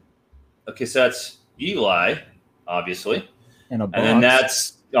 okay, so that's Eli, obviously. And then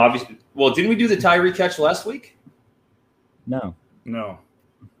that's obviously. Well, didn't we do the Tyree catch last week? No.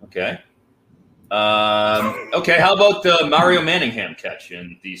 Okay. Okay, how about the Mario Manningham catch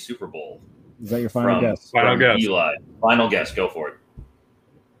in the Super Bowl? Is that your final guess? Final guess. Eli. Final guess. Go for it.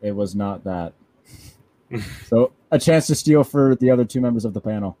 It was not that. So a chance to steal for the other two members of the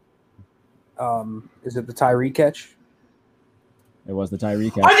panel. Is it the Tyree catch? It was the Tyree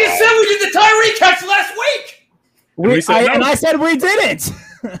catch. I just said we did the Tyree catch last week. And I said we didn't.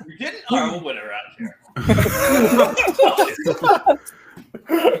 We didn't? All right, we'll win it around here.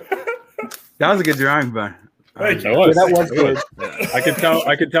 That was a good drawing, Ben. Thank you. That was good.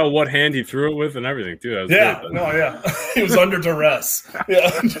 I could tell what hand he threw it with and everything too. That was good. Yeah. He was under duress. Yeah.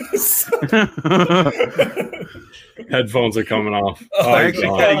 Headphones are coming off. I actually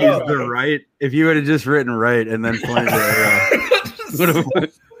gotta use the right. If you would have just written right and then pointed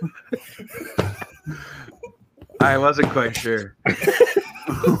it, I wasn't quite sure.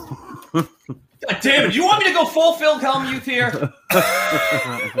 God damn it! You want me to go full Phil Hellmuth here?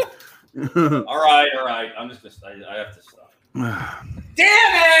 All right. I'm just gonna. I have to stop.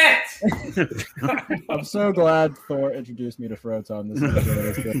 Damn it! I'm so glad Thor introduced me to Froton.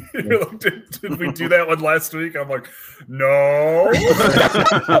 Did we do that one last week? I'm like, no.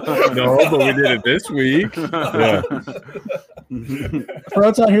 No, but we did it this week. Yeah.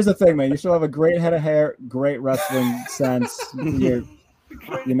 Froton, here's the thing, man. You still have a great head of hair, great wrestling sense. You've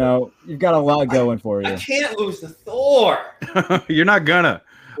got a lot going for you. I can't lose to Thor. You're not gonna.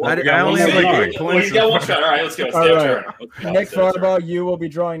 Well, I only have like 8 points. He's got one shot. All right, let's go. All right. Nick Farbaugh, you will be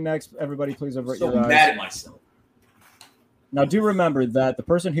drawing next. Everybody, please avert your eyes. I'm mad at myself. Now, do remember that the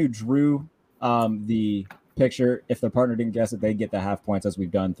person who drew the picture, if their partner didn't guess it, they get the half points as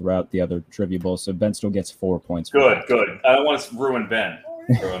we've done throughout the other trivia bowls. So Ben still gets 4 points. Good. I don't want to ruin Ben.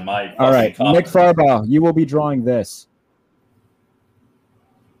 Ruin my. All right, Nick Farbaugh, you will be drawing this.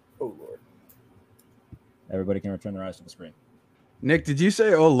 Oh Lord! Everybody can return their eyes to the screen. Nick, did you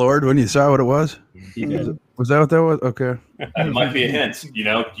say "Oh Lord" when you saw what it was? He did. Was that what that was? Okay. That might be a hint.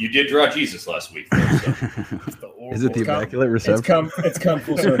 You did draw Jesus last week. So. Is it the Immaculate Reception? It's come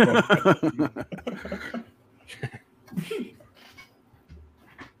full circle.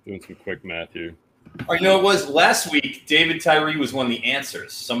 Doing some quick math here. Or you know, it was last week. David Tyree was one of the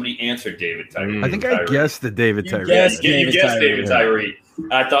answers. Somebody answered David Tyree. I think I guessed the David Tyree. You guessed David Tyree.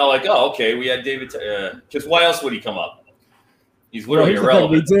 I thought like, oh, okay, we had David. Because why else would he come up? He's literally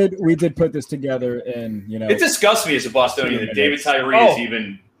irrelevant. We did put this together, and it disgusts me as a Bostonian that David Tyree is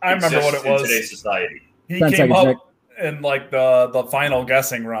even. I remember what it was in today's society. He came up in like the final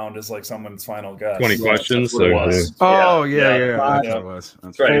guessing round is like someone's final guess. 20 questions. Oh yeah. That's what it was.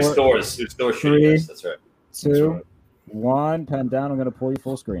 That's right. It was Thor shooting us. That's right. 2, 1. Pen down. I'm going to pull you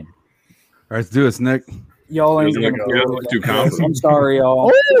full screen. All right, let's do this, Nick. Y'all ain't gonna go. I'm sorry, y'all.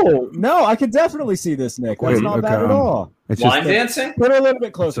 Oh no, I can definitely see this, Nick. That's not bad at all. It's line dancing. Put it a little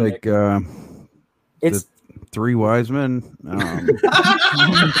bit closer. It's like it's 3 wise men.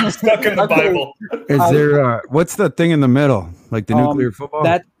 Stuck in the Bible. Is there what's the thing in the middle? Like the nuclear football?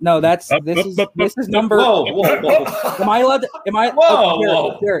 This is number. Whoa. Am I allowed?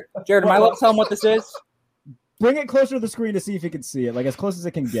 Whoa. Jared, am I allowed to tell him what this is? Bring it closer to the screen to see if you can see it, like as close as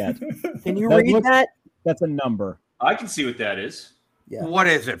it can get. Can you read that? That's a number. I can see what that is. Yeah. What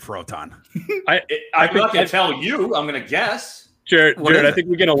is it, Froton? I'm not going to tell you. I'm going to guess. Jared, I think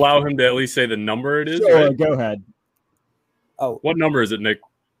we can allow him to at least say the number it is. Sure, right? Go ahead. Oh, what number is it, Nick?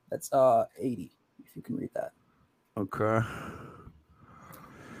 That's 80. If you can read that. Okay.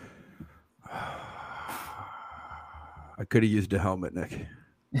 I could have used a helmet, Nick.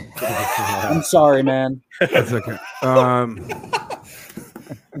 I'm sorry, man. That's okay. I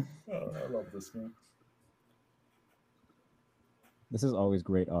love this game. This is always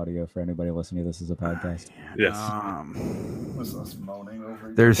great audio for anybody listening to this as a podcast. Yes. What's this moaning over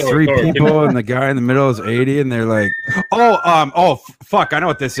here? There's 3 people, and the guy in the middle is 80, and they're like, fuck, I know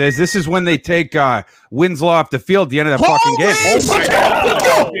what this is. This is when they take Winslow off the field at the end of that fucking game. Oh my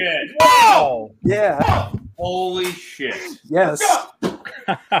God. Wow. Yeah. Holy shit. Yes.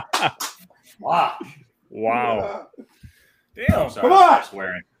 Wow. Damn. Come on.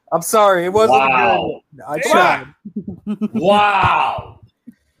 Swearing. I'm sorry. It wasn't good. I tried. Wow.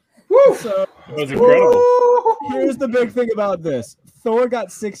 So, that was incredible. Here's the big thing about this. Thor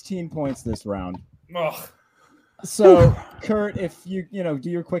got 16 points this round. Ugh. So, Kurt, if you do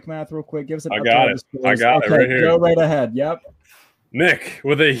your quick math real quick, give us an I got it right here. Go right ahead. Yep. Nick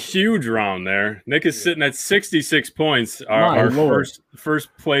with a huge round there. Nick is sitting at 66 points. Our first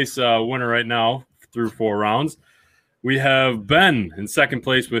place winner right now through 4 rounds. We have Ben in second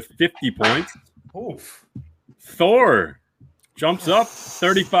place with 50 points. Oof. Thor jumps up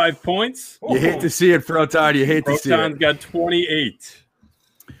 35 points. You hate to see it, Froton. You hate to see it. Froton's got 28.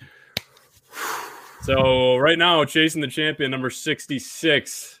 So right now, chasing the champion, number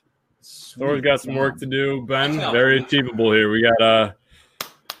 66. Thor's got some work to do. Ben, very achievable here. We got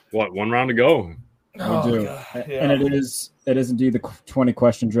 1 round to go. We do. And it is indeed the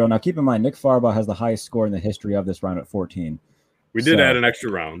 20-question drill. Now, keep in mind, Nick Farbaugh has the highest score in the history of this round at 14. We did add an extra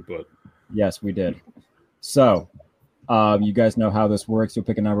round, but yes, we did. So, you guys know how this works. You'll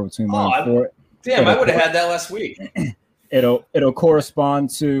pick a number between 1 and 4. Damn, I would have had that last week. It'll correspond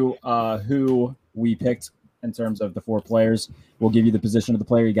to who we picked in terms of the 4 players. We'll give you the position of the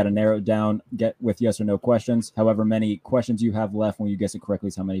player. You got to narrow it down, get with yes or no questions. However many questions you have left when you guess it correctly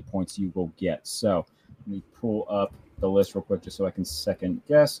is how many points you will get. So let me pull up the list real quick just so I can second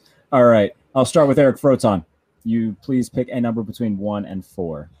guess. All right. I'll start with Eric Froton. You please pick a number between 1 and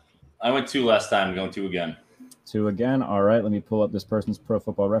 4. I went 2 last time. I'm going 2 again. 2 again. All right. Let me pull up this person's Pro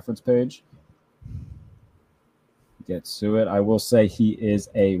Football Reference page. Get to it. I will say he is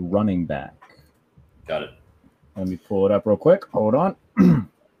a running back. Got it. Let me pull it up real quick. Hold on.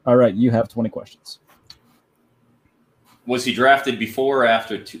 All right, you have 20 questions. Was he drafted before or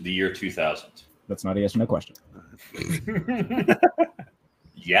after the year 2000? That's not a yes or no question.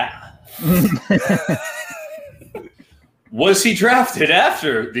 Yeah. Was he drafted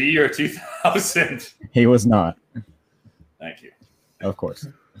after the year 2000? He was not. Thank you. Of course.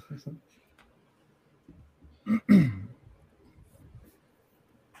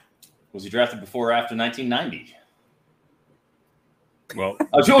 Was he drafted before or after 1990? Well,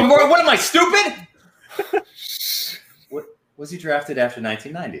 what am I, stupid? What was he drafted after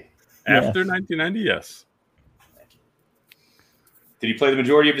 1990? After 1990, yes. Thank you. Did he play the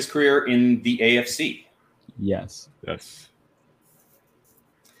majority of his career in the AFC? Yes. Yes.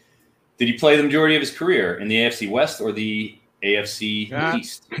 Did he play the majority of his career in the AFC West or the AFC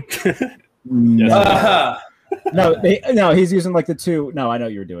East? No. No, he's using like the 2. No, I know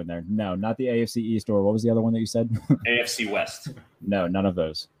what you were doing there. No, not the AFC East, or what was the other one that you said? AFC West. No, none of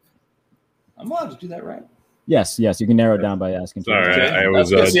those. I'm allowed to do that, right? Yes, you can narrow it down by asking.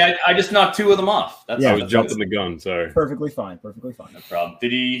 Sorry, I just knocked 2 of them off. I was jumping the gun. Sorry. Perfectly fine. No problem.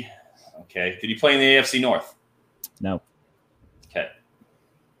 Did he? Okay. Did he play in the AFC North? No. Okay.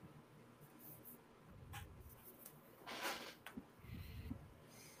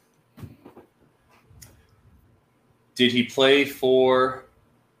 Did he play for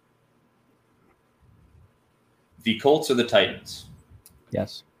the Colts or the Titans?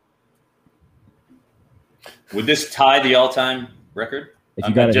 Yes. Would this tie the all-time record? If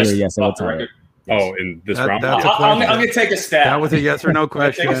you got it here, yes, it will tie it. Oh, in this round? I'm going to take a stab. That was a yes or no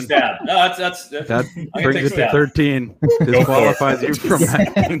question. Take a stab. No, that's that brings it to 13. Disqualifies you from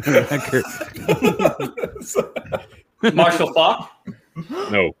having the record. Marshall Faulk?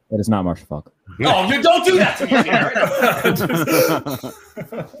 No. It is not Marshall Faulk. No, you don't do that to me, Jared.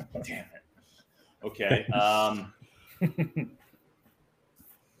 Damn it. Okay.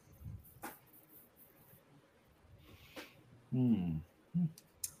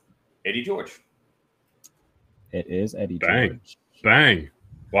 Eddie George. It is Eddie Bang. George. Bang.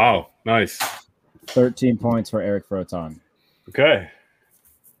 Wow. Nice. 13 points for Eric Froton. Okay.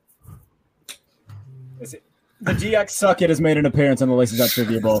 The GX Suck It has made an appearance on the Laces Out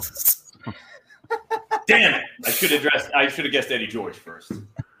Trivia Bowl. Damn it. I should have guessed Eddie George first.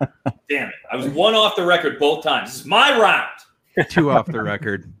 Damn it. I was one off the record both times. This is my round. 2 off the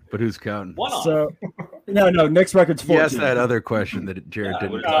record, but who's counting? One off. So, no, Nick's record's 14. Yes, that other question that Jared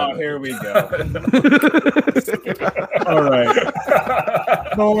didn't. Oh, here we go. All right.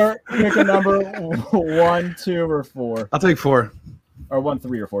 Thor, pick a number 1, 2, or 4. I'll take 4. Or 1,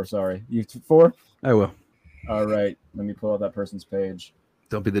 3, or 4, sorry. You 4? I will. All right. Let me pull out that person's page.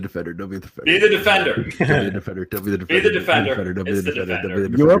 Don't be the defender. Don't be the defender. Be the defender. Don't be the defender. Don't be the defender. Be the defender. Don't be the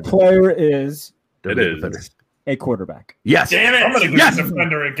defender. Your player is It is a quarterback. Yes. Damn it. I'm going to be the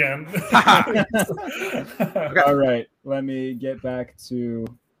defender again. Okay. All right. Let me get back to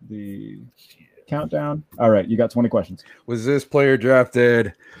the countdown. All right. You got 20 questions. Was this player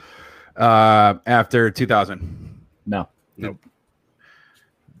drafted after 2000? No. Nope.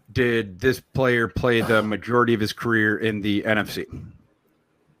 Did this player play the majority of his career in the NFC?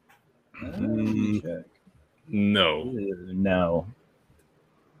 No. No.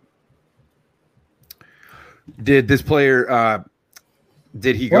 Did this player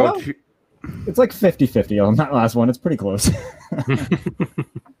did he go to It's like 50-50 on that last one. It's pretty close.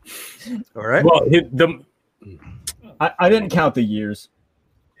 All right. Well, I didn't count the years.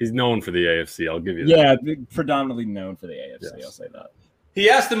 he's known for the AFC. I'll give you Yeah, that. predominantly known for the AFC. Yes. I'll say that. He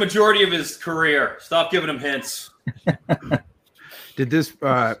asked the majority of his career. Stop giving him hints. Did this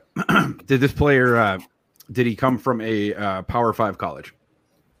player did he come from a Power 5 college?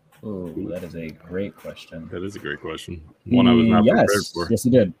 Oh, that is a great question. That is a great question. One I was not prepared for. Yes, he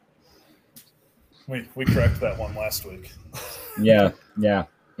did. We cracked that one last week. Yeah.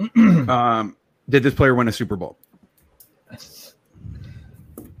 Did this player win a Super Bowl?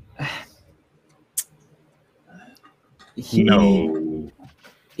 No.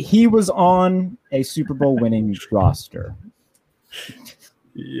 He was on a Super Bowl winning roster.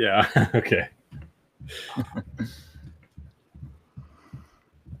 Yeah. Okay.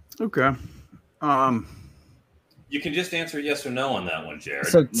 Okay. You can just answer yes or no on that one, Jared.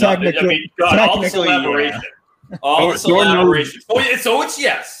 So technically, all this elaboration. Yeah. All this elaboration. So it's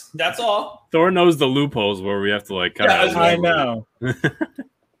yes. That's all. Thor knows the loopholes where we have to like kind of. I know.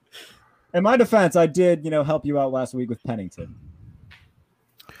 In my defense, I did, help you out last week with Pennington.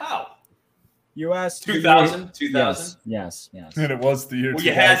 How? You asked 2000? Yes. And it was the year. Well,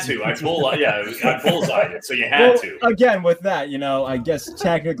 you had to. I bullseyed it, so you had to. Again, with that, I guess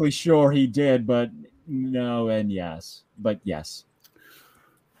technically, sure, he did, but no and yes. But yes.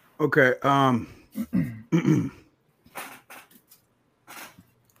 Okay.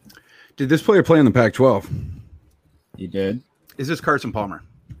 Did this player play in the Pac-12? He did. Is this Carson Palmer?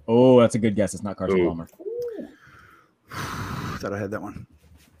 Oh, that's a good guess. It's not Carson Palmer. Thought I had that one.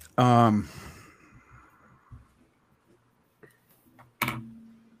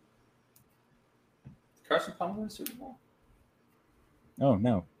 Carson Palmer win the Super Bowl? Oh,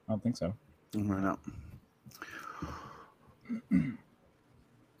 no. I don't think so. No.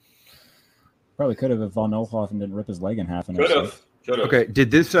 Probably could have if Von Olhoffen didn't rip his leg in half. Could have. Okay.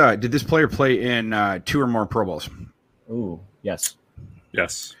 Did this player play in 2 or more Pro Bowls? Ooh, yes.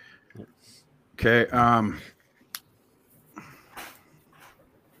 Yes. Okay.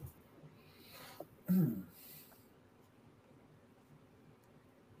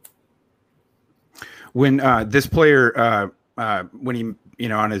 When this player, when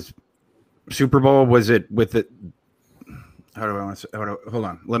he, on his Super Bowl, was it with it? How do I want to say? Hold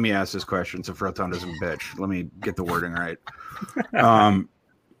on. Let me ask this question so Froton doesn't bitch. Let me get the wording right.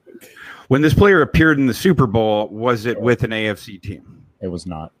 When this player appeared in the Super Bowl, was it with an AFC team? It was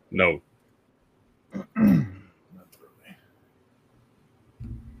not. No.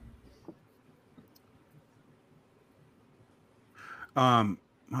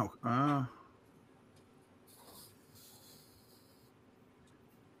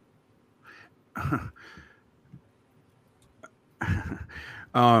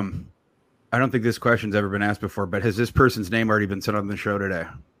 I don't think this question's ever been asked before, but has this person's name already been said on the show today?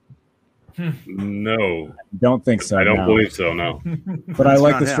 No. Don't think so. I don't believe so, no. But I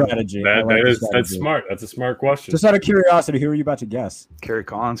like the strategy. That's smart. That's a smart question. Just out of curiosity, who are you about to guess? Kerry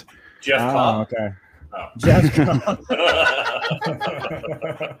Collins. Jeff Cobb. Okay. Oh. Jeff Cobb.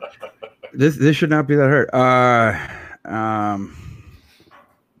 This should not be that hard.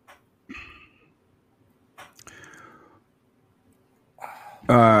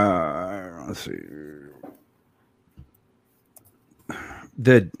 Let's see.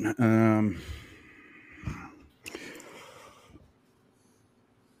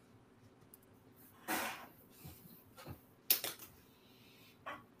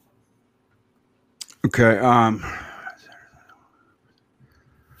 Okay. I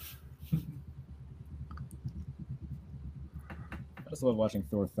just love watching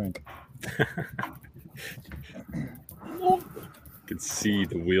Thor think. You can see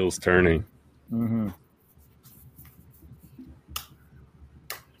the wheels turning. Mm-hmm.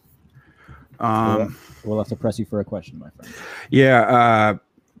 We'll have to press you for a question, my friend. Yeah.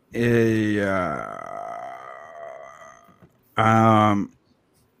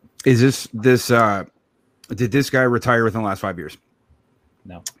 Is this did this guy retire within the last 5 years?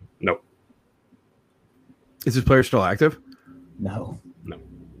 No. No. Is this player still active? No. No.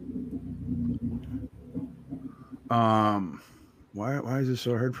 Why is this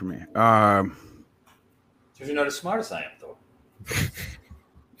so hard for me? Because you're not as smart as I am, Thor.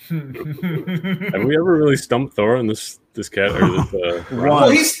 Have we ever really stumped Thor in this cat? Or this, well,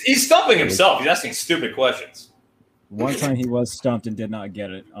 he's stumping himself. He's asking stupid questions. One time he was stumped and did not get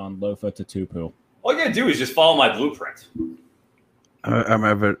it on Lofa to Tupu. All you gotta do is just follow my blueprint.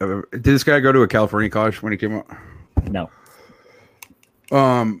 Did this guy go to a California college when he came out? No.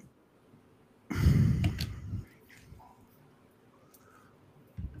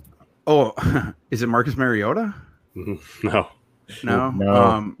 Oh, is it Marcus Mariota? No.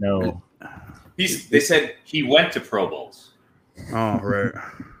 No. No. They said he went to Pro Bowls. Oh, right.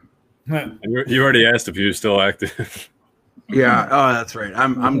 You already asked if he was still active. Yeah. Oh, that's right.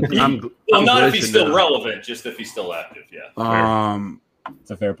 I'm not if he's still relevant, just if he's still active. Yeah.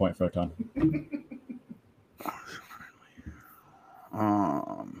 It's a fair point, Photon.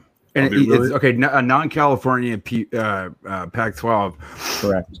 And it's okay. A non-California Pac-12.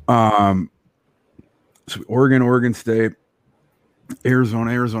 Correct. So Oregon State,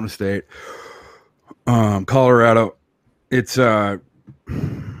 Arizona State, Colorado. It's not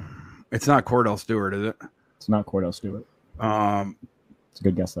Cordell Stewart, is it? It's not Cordell Stewart. It's a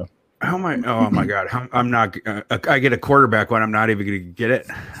good guess though. How am I? Oh my God! I'm not. I get a quarterback when I'm not even going to get it.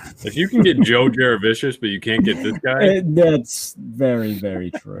 If you can get Joe Jaravicious, but you can't get this guy, that's very, very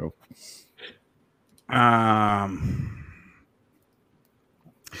true.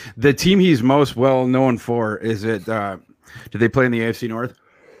 The team he's most well known for is it? Do they play in the AFC North?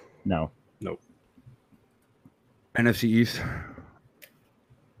 No. Nope. NFC East?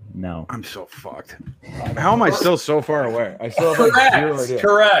 No. I'm so fucked. How am I still so far away? I still have like zero idea.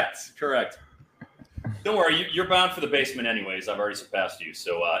 Correct. Don't worry, you're bound for the basement anyways. I've already surpassed you,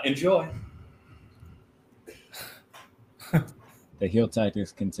 so enjoy. The heel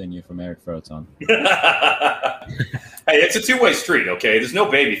tactics continue from Eric Photon. Hey, it's a two-way street, okay? There's no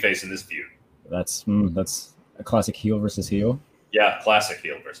babyface in this feud. That's a classic heel versus heel. Yeah, classic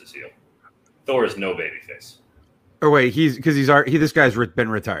heel versus heel. Thor is no babyface. Oh wait, this guy's been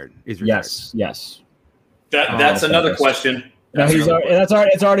retired. He's retired. Yes. That's another question. No,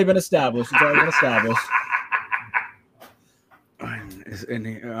 it's already been established. It's already been established.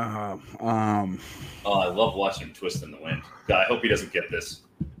 I love watching him twist in the wind. God, I hope he doesn't get this.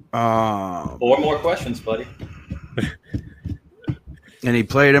 4 more questions, buddy. And he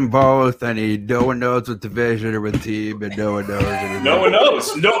played them both, and no one knows what division or what team, and no one knows. No one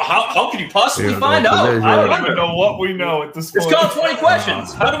knows. No, how could you possibly find out? I don't even know what we know at this point. It's called 20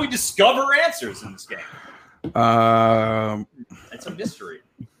 questions. How do we discover answers in this game? It's a mystery.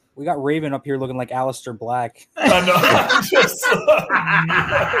 We got Raven up here looking like Aleister Black. I know.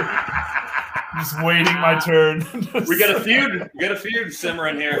 Just waiting my turn. We got a feud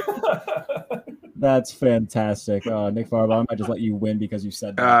simmering here. That's fantastic. Nick Farwell, I might just let you win because you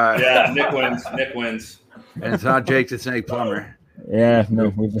said that. Yeah, Nick wins. And it's not Jake the Snake Plumber. Yeah,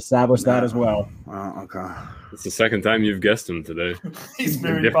 no, we've established that as well. Oh, okay. It's the second time you've guessed him today. He's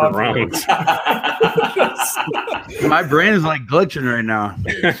very different popular. rounds. My brain is like glitching right now.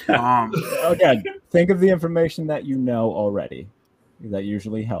 Okay, think of the information that you know already. That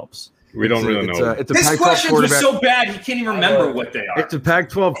usually helps. We don't really know. It's a His Pac-12 questions are quarterback. so bad he can't even remember what they are. It's a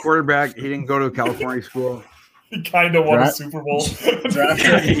Pac-12 quarterback. He didn't go to a California school. He kind of won a Super Bowl For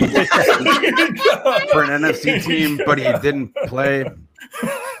an NFC team, but he didn't play.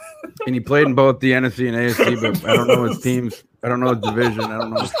 And he played in both the NFC and AFC, but I don't know his teams. I don't know his division. I don't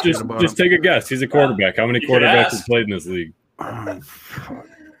know. Just take a guess. He's a quarterback. How many quarterbacks have played in this league?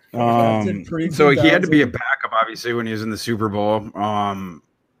 So he had to be a backup, obviously, when he was in the Super Bowl. Oh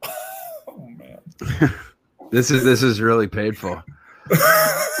man, this is really painful.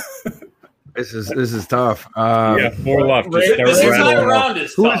 This is tough. Yeah, 4 left. Just this entire round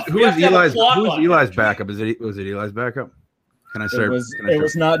is tough. Who is Eli's backup? Was it Eli's backup? Can I start? It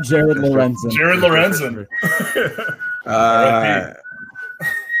was not Jared Lorenzen. Jared Lorenzen.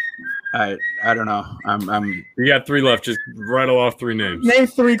 I don't know. I'm. You got 3 left. Just rattle off 3 names. Name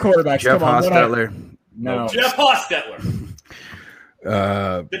 3 quarterbacks. Jeff Hostetler. No. Jeff Hostetler.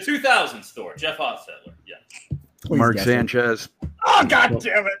 The 2000 store. Jeff Hostetler. Yeah. Mark Sanchez. Oh, God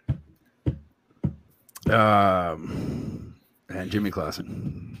damn it. And Jimmy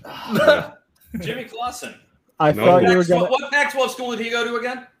Clausen. Jimmy Clausen. I thought you were going to. What Pac-12 school did he go to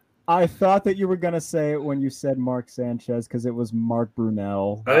again? I thought that you were going to say it when you said Mark Sanchez because it was Mark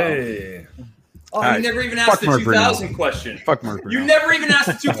Brunell. Hey. Oh, you never even asked the 2000 question. Fuck Mark Brunell. You never even asked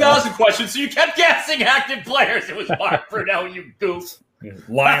the 2000 question, so you kept guessing active players. It was Mark Brunell, you goof.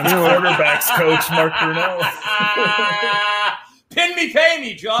 Lions quarterbacks coach Mark Brunell. Pin me, pay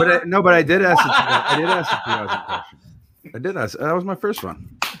me, John. But I did ask the 2000 question. I did ask. That was my first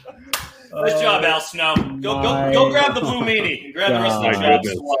one. Nice job, Al Snow. Go grab the blue meanie and grab the rest of the jobs.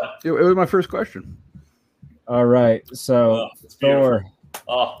 It was my first question. All right, so Thor.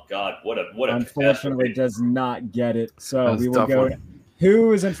 Oh God, what a unfortunately does not get it. So we will go. One.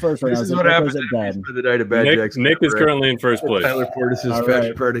 Who is in first right now? This is what happens for the night of Bad Jacks. Nick is currently in first place. Tyler Portis'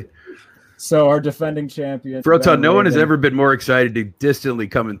 bachelor party. So our defending champion. Froton, no one has ever been more excited to distantly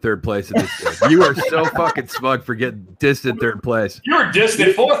come in third place in this game. You are so fucking smug for getting distant third place. You're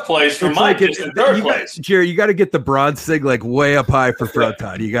distant fourth place from my distant third place. Jerry, you got to get the bronze thing like way up high for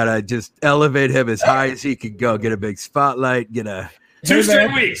Froton. You got to just elevate him as high as he can go. Get a big spotlight. Get a 2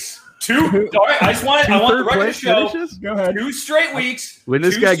 straight weeks. All right, I want the record to show. Finishes? Go ahead. 2 straight weeks. When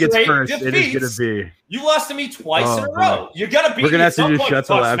this guy gets first, it is going to be. You lost to me twice in a row. You got to beat me. We're going to have to just point. shut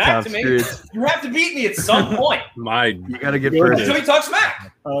the laptop screen. You have to beat me at some point. You got to get first. Until he talks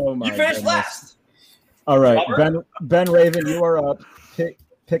smack. Oh my! You finished last. All right, Ben Raven, you are up.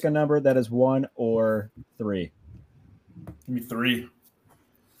 Pick a number that is 1 or 3. Give me 3.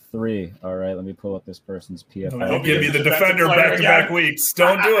 3. All right, let me pull up this person's PFF. Don't give me the defender back-to-back weeks.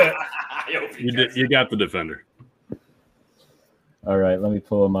 Don't do it. You got the defender. All right, let me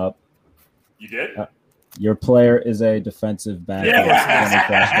pull him up. You did? Your player is a defensive back.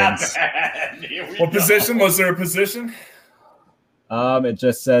 What position? Was there a position? It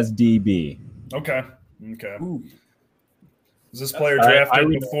just says DB. Okay. Ooh. Was this player drafted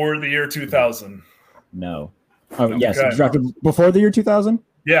before the year 2000? No. Oh, yes. It was drafted before the year 2000?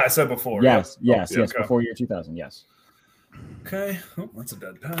 Yeah, I said before. Yes, before year 2000, yes. Okay. Oh, that's a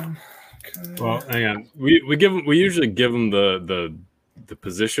dead pen. Okay. Well, hang on. We usually give them the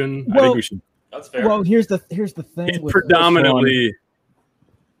position. Well, I think we should. That's fair. Well, here's the thing. It's predominantly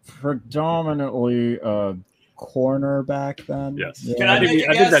cornerback. Then yes. Yeah. I think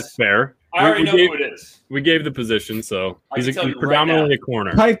that's fair. I already know who it is. We gave the position, so he's predominantly a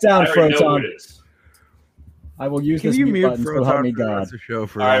corner. Pipe down, Froton. I will use Can this you mute mute button so help me God. Show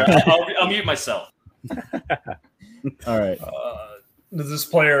for all right, I'll mute myself. All right. Does this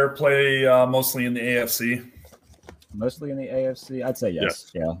player play mostly in the AFC? Mostly in the AFC? I'd say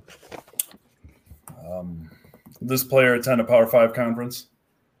yes. Yeah. Did this player attend a Power 5 conference?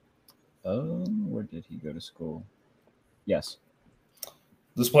 Where did he go to school? Yes. Does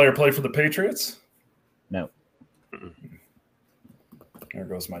this player play for the Patriots? No. There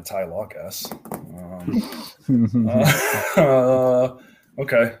goes my Ty Law guess.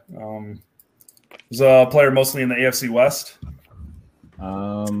 Okay. Is a player mostly in the AFC West?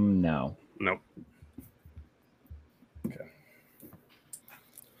 No. Nope. Okay.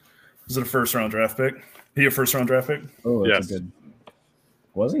 Was it a first-round draft pick? He a first-round draft pick? Oh, that's a good.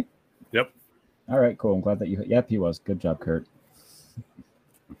 Was he? Yep. All right, cool. I'm glad that you. Yep, he was. Good job, Kurt.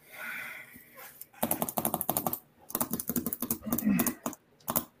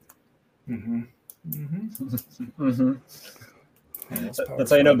 That's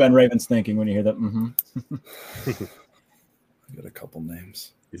how you know Ben Raven's thinking when you hear that. I got a couple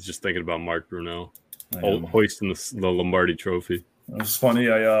names. He's just thinking about Mark Brunell hoisting the Lombardi Trophy. It was funny.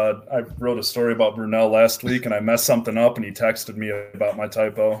 I wrote a story about Brunell last week, and I messed something up, and he texted me about my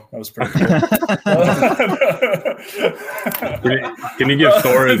typo. That was pretty cool. Can you give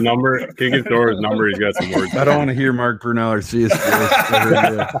Thor his number? Can you give Thor his number? He's got some words. I don't want to hear Mark Brunell or see his voice.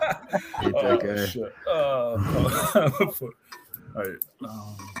 Shit. All right.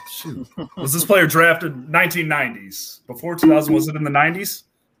 Shoot. Was this player drafted 1990s? Before 2000, was it in the 90s?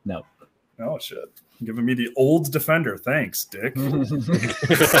 No. Oh, shit. Giving me the old defender. Thanks, Dick.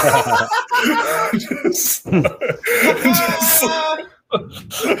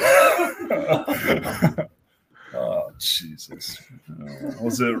 Oh, Jesus.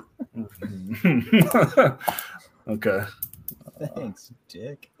 Was it? Okay. Thanks,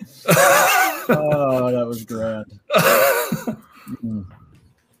 Dick. Oh, that was grand.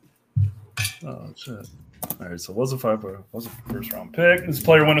 Oh, shit. All right, so was a first round pick. Does this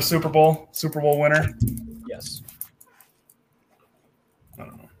player win a Super Bowl winner? Yes. I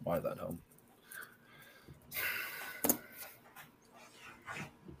don't know why that helped.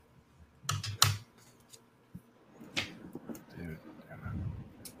 Dude,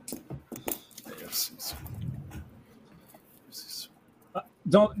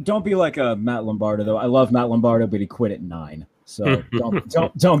 Don't be like a Matt Lombardo though. I love Matt Lombardo, but he quit at 9. So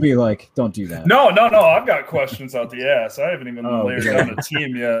don't be like, don't do that. No. I've got questions out the ass. I haven't even layered down a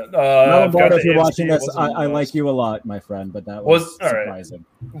team yet. Lombardo, if you're watching this, I like you a lot, my friend, but that was surprising.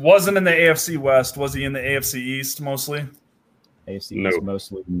 Right. Wasn't in the AFC West. Was he in the AFC East mostly? AFC East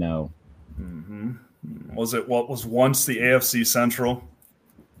mostly, no. Mm-hmm. Was it what was once the AFC Central?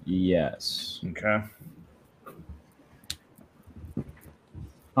 Yes. Okay.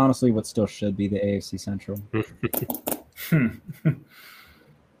 Honestly, what still should be the AFC Central. This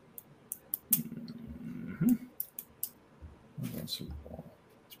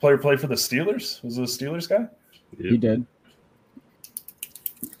player play for the Steelers? Was it a Steelers guy? He did.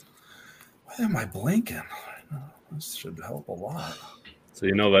 Why am I blanking? This should help a lot. So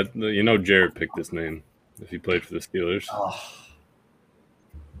Jared picked this name if he played for the Steelers. Oh.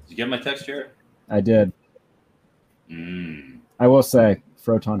 Did you get my text, Jared? I did. I will say,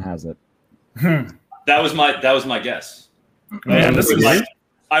 Froton has it. That was my guess. Man,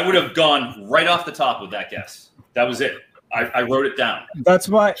 I would have gone right off the top with that guess. That was it. I wrote it down. That's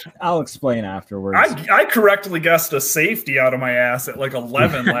why I'll explain afterwards. I correctly guessed a safety out of my ass at like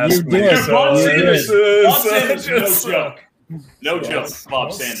 11 last week. Did. Bob Sanders, no joke. No joke,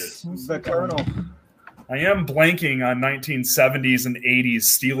 Bob Sanders. The Colonel. I am blanking on 1970s and 80s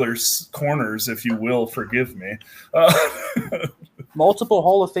Steelers corners, if you will. Forgive me. Multiple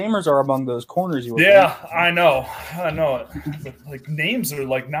Hall of Famers are among those corners. Yeah, I know it. Like names are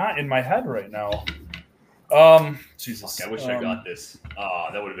like not in my head right now. Jesus, Fuck, I wish I got this.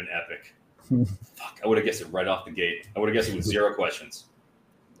 That would have been epic. Fuck, I would have guessed it right off the gate. I would have guessed it with 0 questions.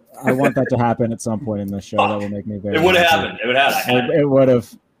 I want that to happen at some point in the show. That will make me very. It would have happened. It would have. It would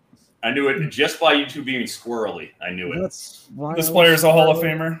have. I knew it just by you two being squirrely. I knew it. This player is a Hall of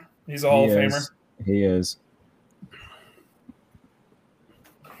Famer. He's a Hall of Famer. He is.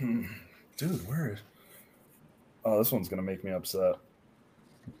 Dude, where is? Oh, this one's gonna make me upset.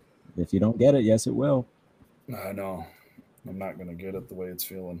 If you don't get it, yes, it will. I know. I'm not gonna get it the way it's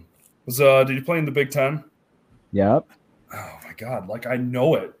feeling. Did you play in the Big Ten? Yep. Oh my god! Like I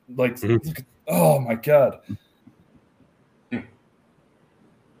know it. Like, oh my god.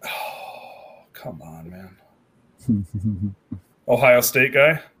 Oh, come on, man. Ohio State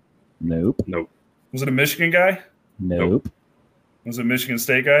guy? Nope. Was it a Michigan guy? Nope. Was it a Michigan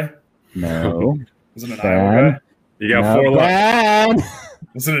State guy? No. Was it an Iowa guy? You got 4 left.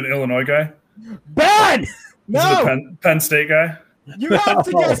 Was it an Illinois guy? Ben! No. Was it a Penn State guy? You have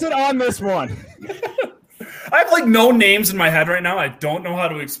to guess it on this one. I have like no names in my head right now. I don't know how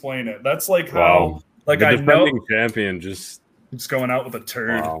to explain it. That's like how like the I defending know champion just going out with a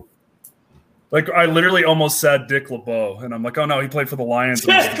turd. Wow. Like I literally almost said Dick LeBeau, and I'm like, oh no, he played for the Lions.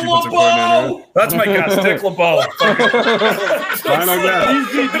 Dick LeBeau! That's my guess, Dick LeBeau. Final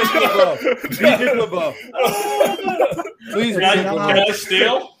guess. Dick LeBeau. Please, can I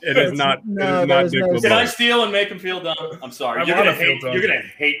steal? It is not. It is not Dick LeBeau. Can I steal and make him feel dumb? I'm sorry. You're gonna hate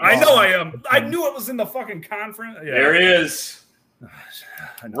me. I know I am. I knew it was in the fucking conference. Yeah. There he is.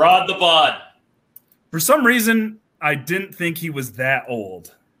 Rod the Bod. For some reason, I didn't think he was that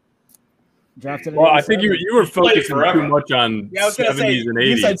old. Drafted. Well, I think you were focusing too much on 70s and 80s.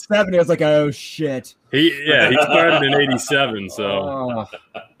 You said 70. I was like, oh shit. He started in 87. So.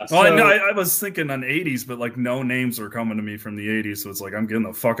 I was thinking on 80s, but like no names were coming to me from the 80s, so it's like I'm getting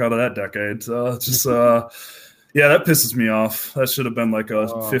the fuck out of that decade. Yeah, that pisses me off. That should have been like a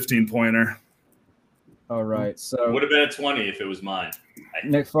 15-pointer. All right, so would have been a 20 if it was mine.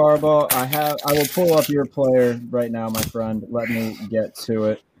 Nick Faribault, I will pull up your player right now, my friend. Let me get to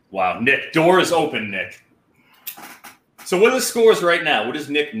it. Wow, Nick, door is open, Nick. So what are the scores right now? What does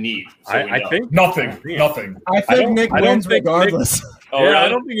Nick need? I think nothing. I think Nick wins regardless. I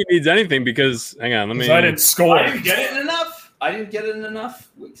don't think he needs anything because hang on, let me. I didn't score. I didn't get it in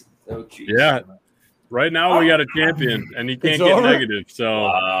enough. Oh, geez. Yeah. Right now we got a champion, and he can't get negative. So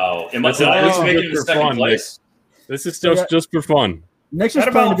wow, this is making for fun. This is just for fun. Nick's just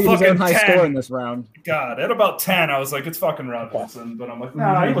trying to beat his own high score in this round. God, at about 10, I was like, it's fucking Rod Woodson. But I'm like,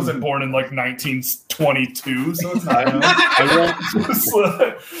 nah, he wasn't born in like 1922, so it's not him.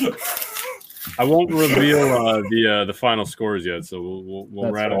 I won't reveal the final scores yet, so we'll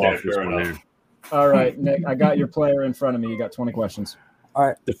rattle off this one here. All right, Nick, I got your player in front of me. You got 20 questions. All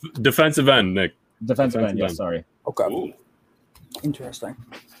right. Defensive end, Nick. Defensive end, yes, sorry. Okay. Ooh. Interesting.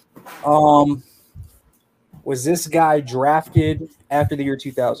 Was this guy drafted after the year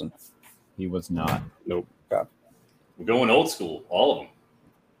 2000? He was not. Nope. Okay. We're going old school, all of them.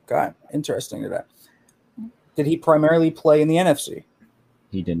 Okay. Interesting to that. Did he primarily play in the NFC?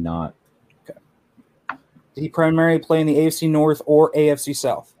 He did not. Okay. Did he primarily play in the AFC North or AFC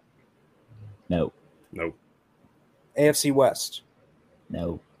South? No. Nope. AFC West?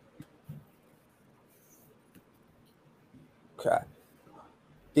 No. Okay.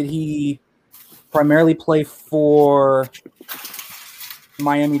 Did he primarily play for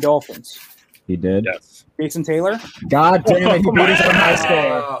Miami Dolphins? He did. Yes. Jason Taylor? God damn it, he beat his own high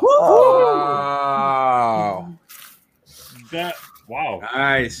score. Wow.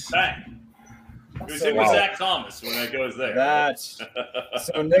 Nice. Who's in with Zach Thomas when that goes there?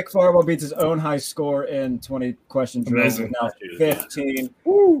 So Nick Faribault beats his own high score in 20 question drills with now 15.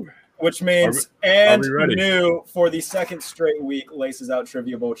 Woo. Which means new for the second straight week, Laces Out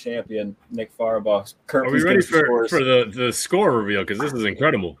Trivia Bowl champion, Nick Faribault. Are we ready for the score reveal? Because this is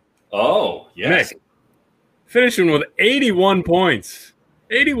incredible. Oh, yes. Nick, finishing with 81 points.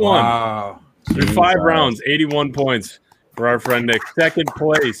 81. Wow. Through 5 rounds, 81 points for our friend Nick. Second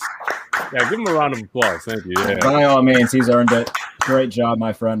place. Yeah, give him a round of applause. Thank you. Yeah. By all means, he's earned it. Great job,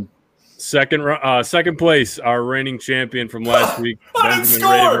 my friend. Second place, our reigning champion from last week,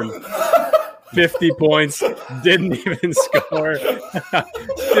 Benjamin Raven. 50 points, didn't even score.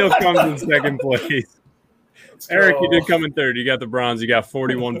 Still comes in second place. Eric, you did come in third. You got the bronze. You got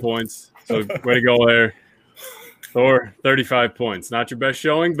 41 points. So way to go there. Thor, 35 points. Not your best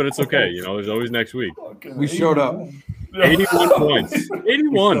showing, but it's okay. You know, there's always next week. We showed up. 81 points.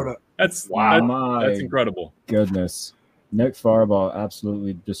 81. That's incredible. Goodness. Nick Faribault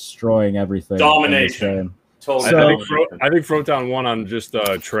absolutely destroying everything. Domination. Totally. I think Frotown won on just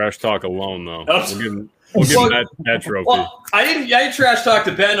trash talk alone, though. We'll give him that trophy. Well, I didn't trash talk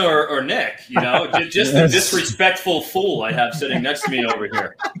to Ben or Nick. You know, just the disrespectful fool I have sitting next to me over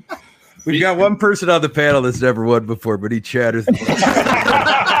here. We've got one person on the panel that's never won before, but he chatters.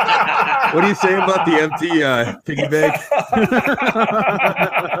 What do you say about the empty piggy bank?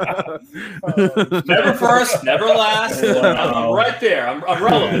 Never first, never last. I'm right there. I'm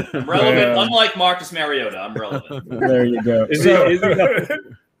relevant. Unlike Marcus Mariota, I'm relevant. There you go.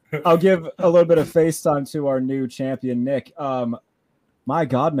 I'll give a little bit of FaceTime to our new champion, Nick. My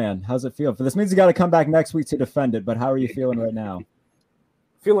God, man, how's it feel? This means you got to come back next week to defend it, but how are you feeling right now?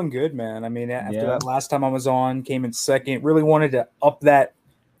 Feeling good, man. I mean, after that last time I was on, came in second, really wanted to up that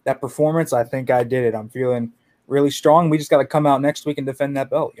performance. I think I did it. I'm feeling really strong. We just got to come out next week and defend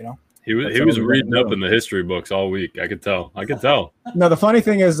that belt, you know? He was reading up in the history books all week. I could tell. No, the funny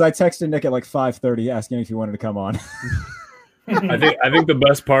thing is I texted Nick at like 5:30 asking if he wanted to come on. I think the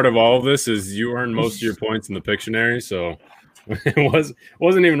best part of all of this is you earned most of your points in the Pictionary, so it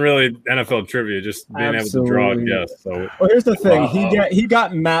wasn't even really NFL trivia, just being able to draw a guess. So here's the thing. He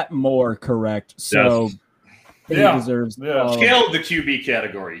got Matt Moore correct, so he deserves killed the QB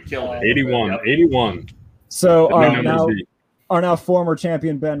category. Killed it. 81. So our now former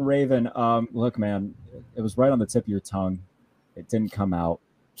champion Ben Raven. Look, man, it was right on the tip of your tongue. It didn't come out.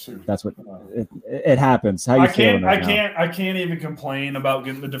 That's what it happens. How you feeling right now? I can't even complain about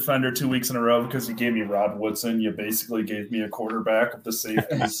getting the defender 2 weeks in a row because you gave me Rod Woodson. You basically gave me a quarterback of the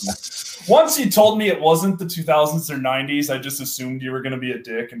safeties. Once you told me it wasn't the 2000s or 90s, I just assumed you were going to be a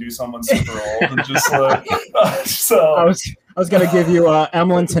dick and do someone super old and just like. So I was going to give you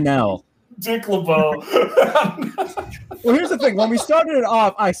Emlyn Tunnell. Dick LeBeau. Well, here's the thing. When we started it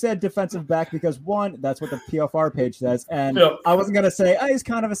off, I said defensive back because, one, that's what the PFR page says. And I wasn't going to say, he's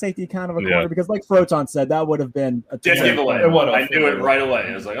kind of a safety, kind of a corner, because like Froton said, that would have been a dead giveaway. I knew it right away.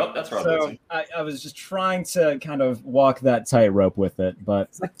 I was like, oh, that's Rob Woodson. I was just trying to kind of walk that tightrope with it. But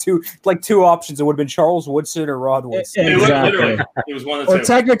it's like two options. It would have been Charles Woodson or Rod Woodson. Exactly. It was one of the two. Or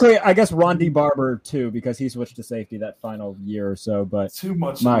technically, I guess Rondy Barber, too, because he switched to safety that final year or so. But too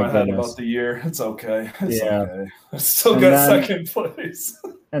much in my head about the year. It's okay. It's okay. I still got second place.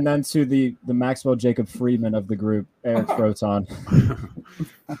 And then to the Maxwell Jacob Friedman of the group, Eric Froton.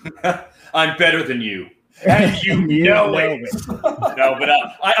 I'm better than you. And you know it. No, but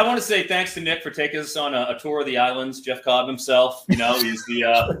I want to say thanks to Nick for taking us on a tour of the islands. Jeff Cobb himself, he's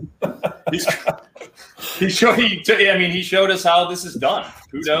the he showed us how this is done.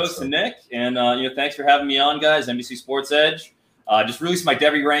 Kudos to Nick, and thanks for having me on, guys. NBC Sports Edge. Just released my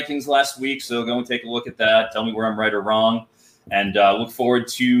Devy rankings last week, so go and take a look at that. Tell me where I'm right or wrong. And look forward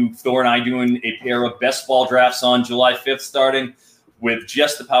to Thor and I doing a pair of best ball drafts on July 5th starting with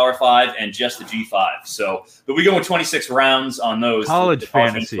just the Power 5 and just the G5. So, but we go with 26 rounds on those. College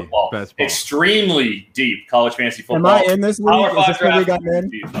fantasy football. Best ball. Extremely deep college fantasy football. Am I in this league? Power 5 is this we got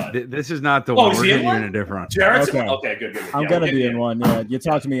in? This is not the one. We're getting you in a different. Jared's okay, good. I'm going to be in one. Yeah, you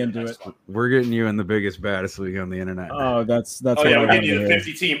talked me into it. We're getting you in the biggest, baddest league on the internet. Oh, that's. Oh, yeah, we're getting you the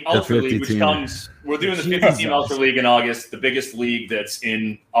 50-team Ultra League, which comes. We're doing the 50-team Ultra League in August, the biggest league that's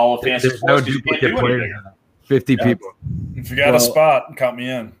in all of fantasy sports. No duplicate players. 50 people. If you got a spot, count me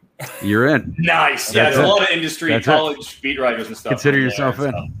in. You're in. Nice. Yeah, there's a lot of industry, college beat writers and stuff. Consider yourself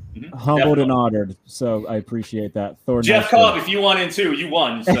in. Mm-hmm. Humbled and honored. So I appreciate that. Thor Jeff Cobb, if you want in too, you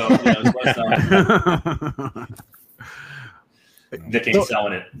won. So Nick ain't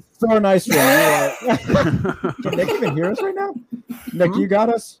selling it. Thor Nystrom. Can Nick even hear us right now? Nick, you got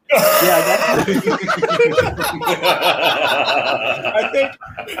us? Yeah, I got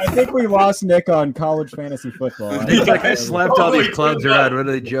I think we lost Nick on college fantasy football. He's like, I slapped all these clubs around. What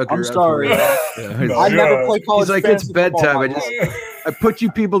are they joking? I'm sorry. I never play college. He's like, it's bedtime. I put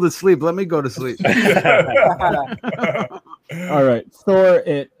you people to sleep. Let me go to sleep. All right, Thor.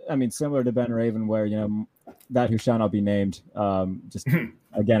 Similar to Ben Raven, where that who shall not be named. Just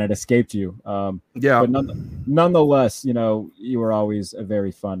again, it escaped you. Yeah. But nonetheless, you were always a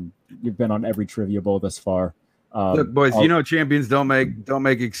very fun. You've been on every Trivia Bowl thus far. Look, boys, champions don't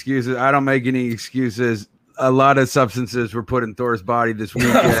make excuses. I don't make any excuses. A lot of substances were put in Thor's body this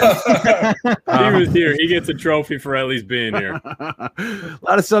weekend. He was here. He gets a trophy for at least being here. A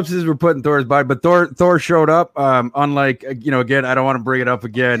lot of substances were put in Thor's body, but Thor showed up. Unlike, again, I don't want to bring it up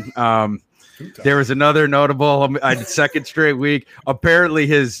again. There was another notable second straight week. Apparently,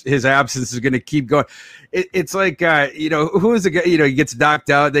 his absence is going to keep going. It's like who is the guy? He gets knocked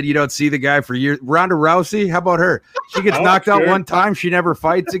out, then you don't see the guy for years. Ronda Rousey, how about her? She gets knocked out one time, she never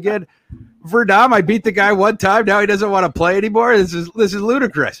fights again. Verdam, I beat the guy one time. Now he doesn't want to play anymore. This is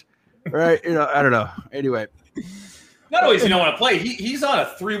ludicrous, right? I don't know. Anyway. Not always you don't want to play. He's on a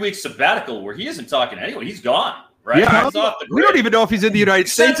 3-week sabbatical where he isn't talking to anyone. He's gone. Right? Yeah, we don't even know if he's in the United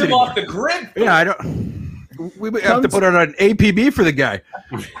States sent him anymore. off the grid. Yeah, I don't. We have to put on an APB for the guy.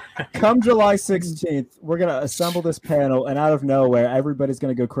 Come July 16th, we're gonna assemble this panel, and out of nowhere, everybody's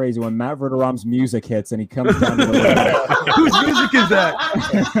gonna go crazy when Matt Verderam's music hits and he comes down to the Whose music is that?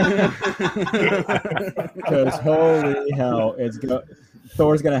 Because holy hell,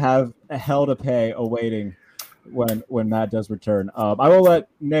 Thor's gonna have a hell to pay awaiting when Matt does return. I will let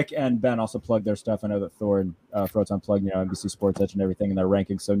Nick and Ben also plug their stuff. I know that Thor and Froton plug, NBC Sports Edge and everything in their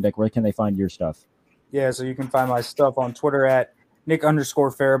rankings. So Nick, where can they find your stuff? Yeah, so you can find my stuff on Twitter at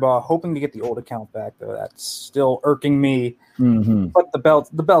Nick_Faribaugh. Hoping to get the old account back though. That's still irking me. Mm-hmm. But the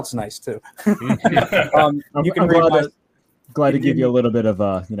belt's nice too. You can glad to give you a little bit of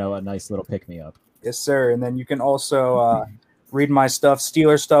a nice little pick me up. Yes, sir. And then you can also read my stuff,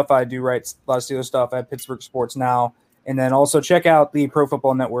 Steeler stuff. I do write a lot of Steeler stuff at Pittsburgh Sports Now. And then also check out the Pro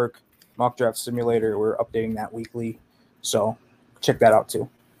Football Network Mock Draft Simulator. We're updating that weekly. So check that out too.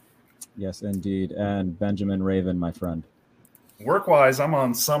 Yes, indeed. And Benjamin Raven, my friend. Work-wise, I'm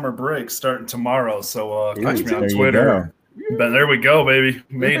on summer break starting tomorrow. So catch me on Twitter. But there we go, baby.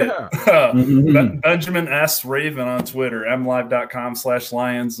 Made it. Benjamin S. Raven on Twitter,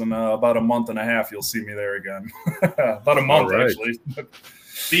 mlive.com/Lions. In about a month and a half, you'll see me there again. About a month, actually.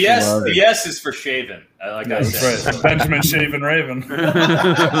 The S is for Shaven. That's right. Benjamin Shaven Raven. You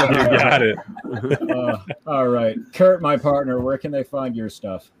got it. All right. Kurt, my partner, where can they find your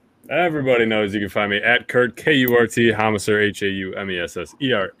stuff? Everybody knows you can find me at Kurt, Kurt, Hamesser,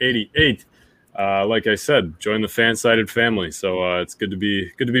 HAUMESSER 88. like I said, join the Fansided family. So it's good to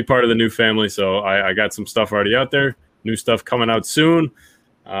be part of the new family. So I got some stuff already out there. New stuff coming out soon.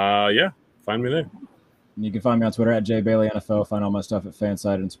 Find me there. You can find me on Twitter at JBaileyNFL. Find all my stuff at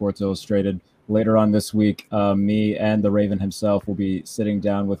Fansided and Sports Illustrated. Later on this week, me and the Raven himself will be sitting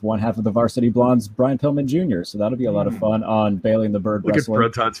down with one half of the Varsity Blondes, Brian Pillman Jr. So that'll be a lot of fun on Bailey and the Bird Wrestling. Look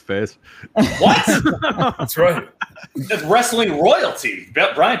at Proton's face. What? That's right. That's wrestling royalty.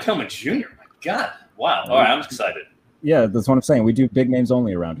 Brian Pillman Jr. My God. Wow. All right, I'm excited. Yeah, that's what I'm saying. We do big names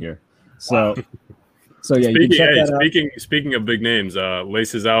only around here. So, wow. Speaking of big names,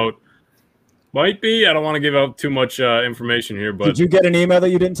 Laces Out. Might be. I don't want to give out too much information here, but did you get an email that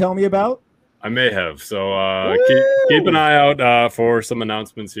you didn't tell me about? I may have. So keep an eye out for some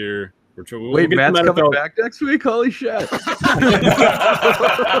announcements here. Wait, Matt's coming back next week? Holy shit!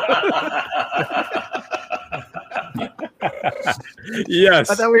 Yes.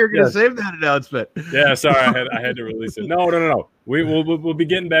 I thought we were going to save that announcement. Yeah, sorry, I had to release it. No. We'll be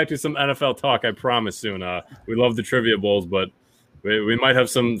getting back to some NFL talk. I promise soon. We love the trivia bowls, but we might have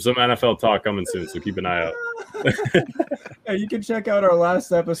some NFL talk coming soon, so keep an eye out. Yeah, you can check out our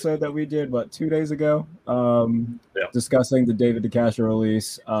last episode that we did, 2 days ago, discussing the David DeCastro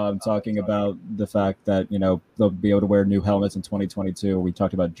release, talking about the fact that, they'll be able to wear new helmets in 2022. We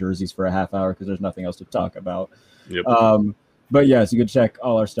talked about jerseys for a half hour because there's nothing else to talk about. Yep. But yes, you can check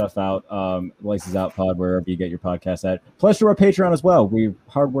all our stuff out. Laces Out Pod, wherever you get your podcast at. Plus, to our Patreon as well. We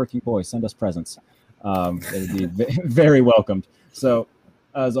hardworking boys. Send us presents. It'd be very welcomed. So,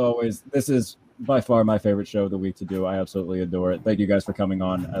 as always, this is by far my favorite show of the week to do. I absolutely adore it. Thank you guys for coming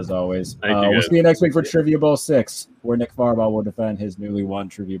on, as always. We'll see you next week for Trivia Bowl 6, where Nick Farbaugh will defend his newly won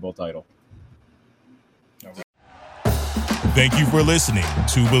Trivia Bowl title. Thank you for listening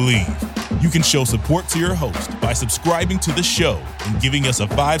to Believe. You can show support to your host by subscribing to the show and giving us a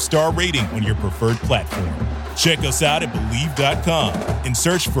 5-star rating on your preferred platform. Check us out at Believe.com and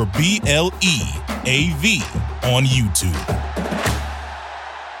search for BLEAV on YouTube.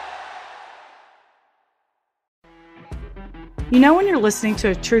 You know when you're listening to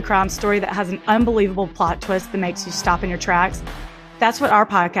a true crime story that has an unbelievable plot twist that makes you stop in your tracks? That's what our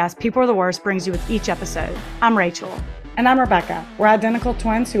podcast, People Are the Worst, brings you with each episode. I'm Rachel. And I'm Rebecca. We're identical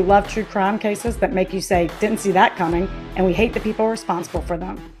twins who love true crime cases that make you say, didn't see that coming, and we hate the people responsible for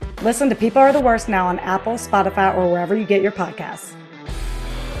them. Listen to People Are the Worst now on Apple, Spotify, or wherever you get your podcasts.